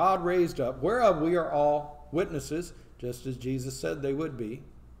 hath God raised up, whereof we are all witnesses, just as Jesus said they would be.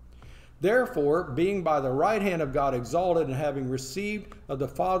 Therefore, being by the right hand of God exalted, and having received of the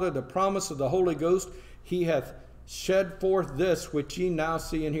Father the promise of the Holy Ghost, he hath shed forth this which ye now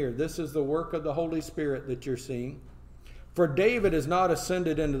see and hear. This is the work of the Holy Spirit that you're seeing. For David is not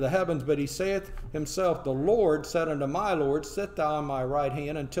ascended into the heavens, but he saith himself, the Lord said unto my Lord, sit thou on my right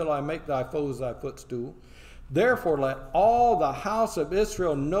hand, until I make thy foes thy footstool. Therefore let all the house of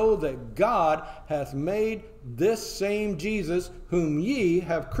Israel know that God hath made this same Jesus, whom ye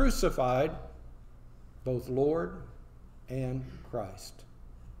have crucified, both Lord and Christ.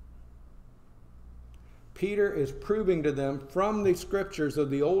 Peter is proving to them from the scriptures of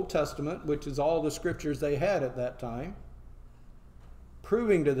the Old Testament, which is all the scriptures they had at that time,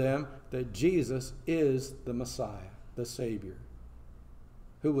 proving to them that Jesus is the Messiah, the Savior,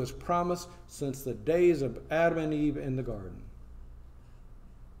 who was promised since the days of Adam and Eve in the garden.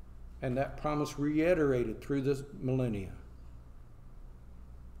 And that promise reiterated through this millennia.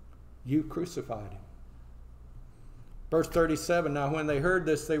 You crucified him. Verse 37, now when they heard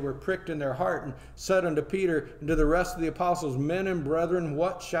this, they were pricked in their heart and said unto Peter and to the rest of the apostles, men and brethren,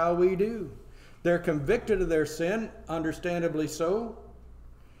 what shall we do? They're convicted of their sin, understandably so.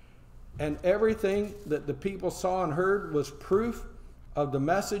 And everything that the people saw and heard was proof of the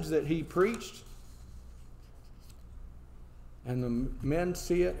message that he preached. And the men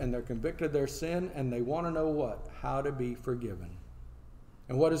see it and they're convicted of their sin and they want to know what? How to be forgiven.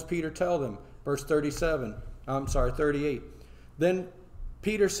 And what does Peter tell them? Verse 38. Then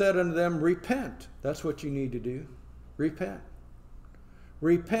Peter said unto them, repent. That's what you need to do. Repent.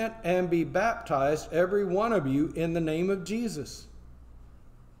 Repent and be baptized, every one of you, in the name of Jesus.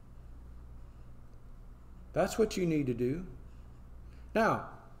 That's what you need to do. Now,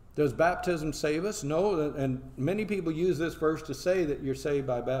 does baptism save us? No, and many people use this verse to say that you're saved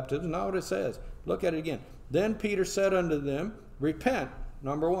by baptism. Not what it says. Look at it again. Then Peter said unto them, repent,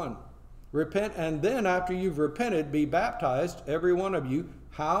 number one. Repent, and then after you've repented, be baptized, every one of you.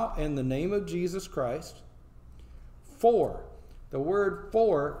 How? In the name of Jesus Christ. For. The word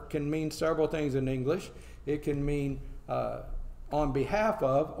for can mean several things in English. It can mean on behalf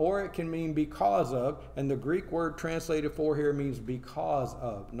of, or it can mean because of. And the Greek word translated for here means because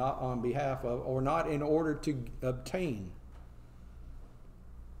of, not on behalf of, or not in order to obtain.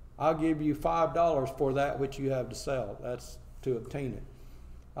 I'll give you $5 for that which you have to sell. That's to obtain it.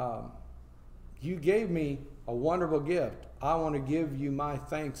 You gave me a wonderful gift. I want to give you my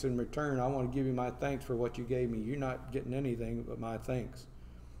thanks in return. I want to give you my thanks for what you gave me. You're not getting anything but my thanks.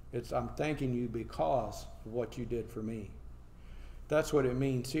 I'm thanking you because of what you did for me. That's what it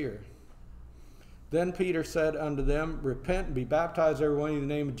means here. Then Peter said unto them, repent and be baptized, every one in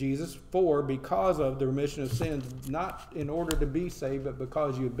the name of Jesus, because of the remission of sins, not in order to be saved, but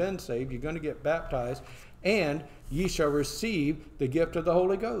because you've been saved. You're going to get baptized, and ye shall receive the gift of the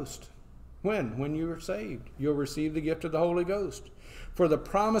Holy Ghost. When? When you are saved. You'll receive the gift of the Holy Ghost. For the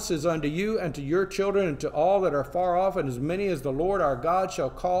promise is unto you and to your children and to all that are far off, and as many as the Lord our God shall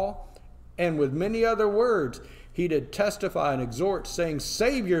call. And with many other words he did testify and exhort, saying,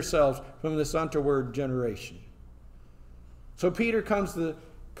 save yourselves from this untoward generation. So Peter comes to the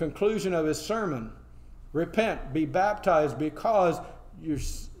conclusion of his sermon. Repent, be baptized, because you're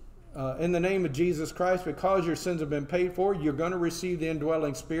in the name of Jesus Christ, because your sins have been paid for. You're going to receive the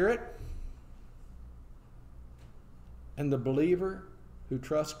indwelling Spirit. And the believer who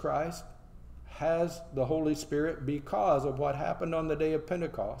trusts Christ has the Holy Spirit because of what happened on the day of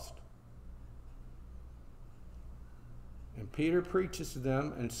Pentecost. And Peter preaches to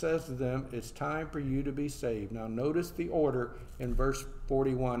them and says to them, it's time for you to be saved. Now notice the order in verse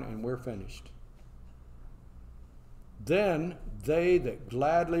 41, and we're finished. Then they that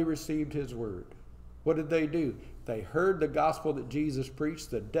gladly received his word. What did they do? They heard the gospel that Jesus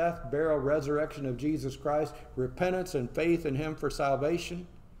preached, the death, burial, resurrection of Jesus Christ, repentance and faith in him for salvation.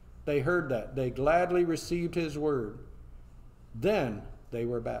 They heard that. They gladly received his word. Then they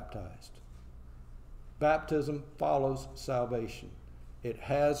were baptized. Baptism follows salvation. It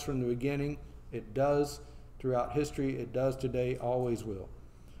has from the beginning. It does throughout history. It does today, always will.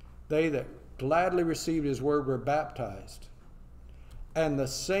 They that gladly received his word were baptized. And the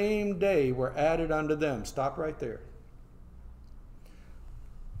same day were added unto them. Stop right there.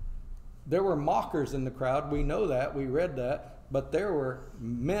 There were mockers in the crowd. We know that. We read that. But there were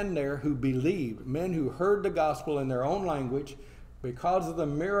men there who believed, men who heard the gospel in their own language because of the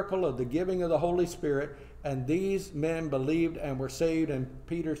miracle of the giving of the Holy Spirit. And these men believed and were saved. And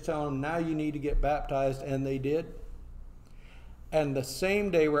Peter's telling them, now you need to get baptized. And they did. And the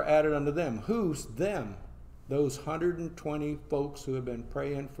same day were added unto them. Who's them? Those 120 folks who have been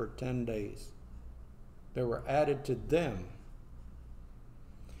praying for 10 days. They were added to them.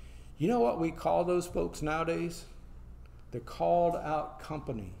 You know what we call those folks nowadays? The called out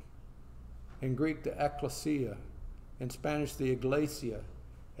company. In Greek, the ecclesia. In Spanish, the iglesia.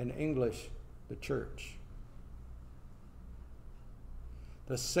 In English, the church.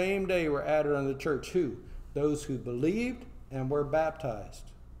 The same day were added unto the church. Who? Those who believed and were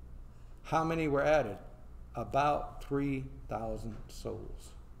baptized. How many were added? About 3,000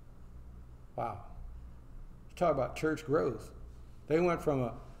 souls. Wow. You talk about church growth. They went from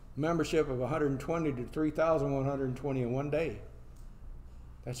a membership of 120 to 3,120 in one day.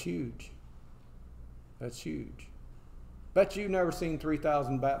 That's huge. That's huge. Bet you've never seen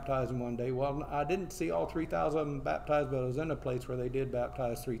 3,000 baptized in one day. Well, I didn't see all 3,000 of them baptized, but I was in a place where they did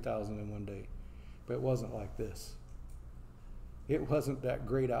baptize 3,000 in one day. But it wasn't like this. It wasn't that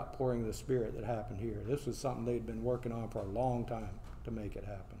great outpouring of the Spirit that happened here. This was something they'd been working on for a long time to make it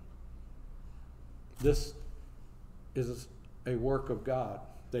happen. This is a work of God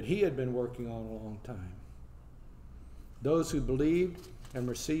that he had been working on a long time. Those who believed and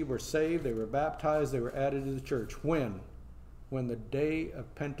received were saved. They were baptized. They were added to the church. When? When the day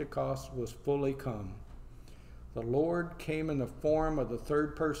of Pentecost was fully come. The Lord came in the form of the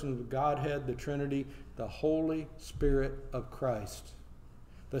third person of the Godhead, the Trinity, the Holy Spirit of Christ.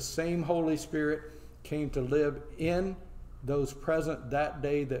 The same Holy Spirit came to live in those present that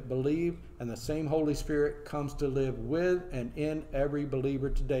day that believe, and the same Holy Spirit comes to live with and in every believer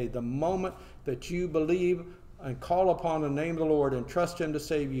today. The moment that you believe and call upon the name of the Lord and trust Him to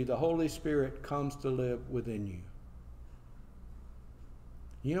save you, the Holy Spirit comes to live within you.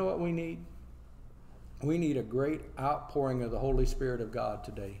 You know what we need? We need a great outpouring of the Holy Spirit of God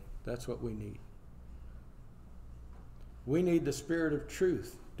today. That's what we need. We need the Spirit of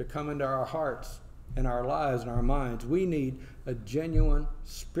truth to come into our hearts and our lives and our minds. We need a genuine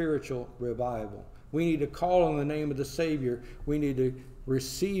spiritual revival. We need to call on the name of the Savior. We need to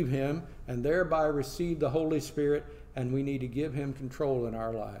receive Him and thereby receive the Holy Spirit, and we need to give Him control in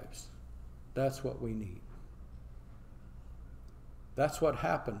our lives. That's what we need. That's what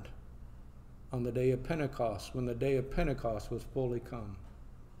happened on the day of Pentecost, when the day of Pentecost was fully come.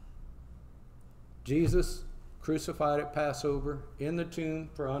 Jesus crucified at Passover, in the tomb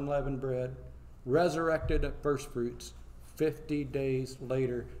for unleavened bread, resurrected at first fruits. 50 days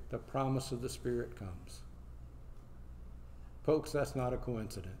later, the promise of the Spirit comes. Folks, that's not a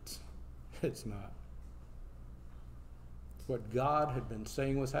coincidence. It's not. What God had been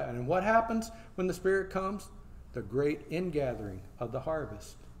saying was happening. And what happens when the Spirit comes? The great ingathering of the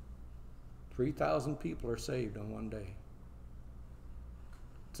harvest. 3,000 people are saved on one day.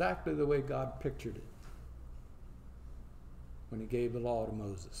 Exactly the way God pictured it when He gave the law to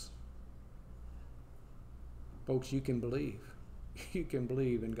Moses. Folks, you can believe. You can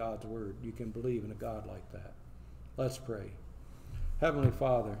believe in God's word. You can believe in a God like that. Let's pray. Heavenly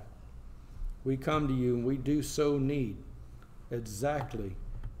Father, we come to you and we do so need exactly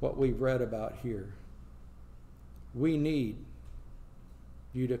what we've read about here. We need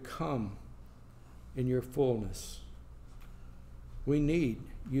you to come in your fullness. We need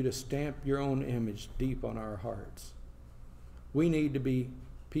you to stamp your own image deep on our hearts. We need to be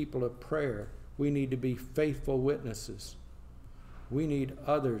people of prayer. We need to be faithful witnesses. We need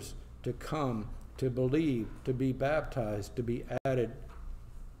others to come, to believe, to be baptized, to be added,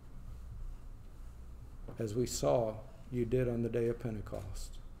 as we saw you did on the day of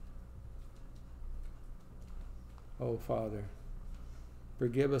Pentecost. Oh, Father,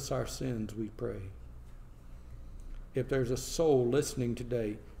 forgive us our sins, we pray. If there's a soul listening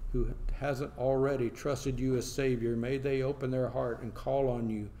today who hasn't already trusted you as Savior, may they open their heart and call on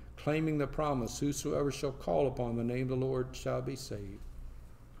you, claiming the promise, whosoever shall call upon the name of the Lord shall be saved.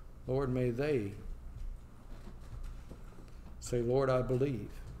 Lord, may they say, Lord, I believe.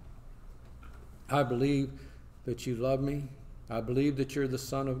 I believe that you love me. I believe that you're the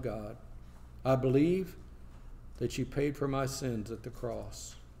Son of God. I believe that you paid for my sins at the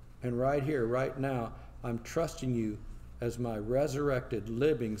cross. And right here, right now, I'm trusting you as my resurrected,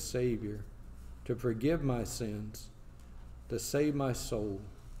 living Savior to forgive my sins, to save my soul,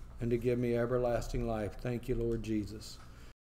 and to give me everlasting life. Thank you, Lord Jesus.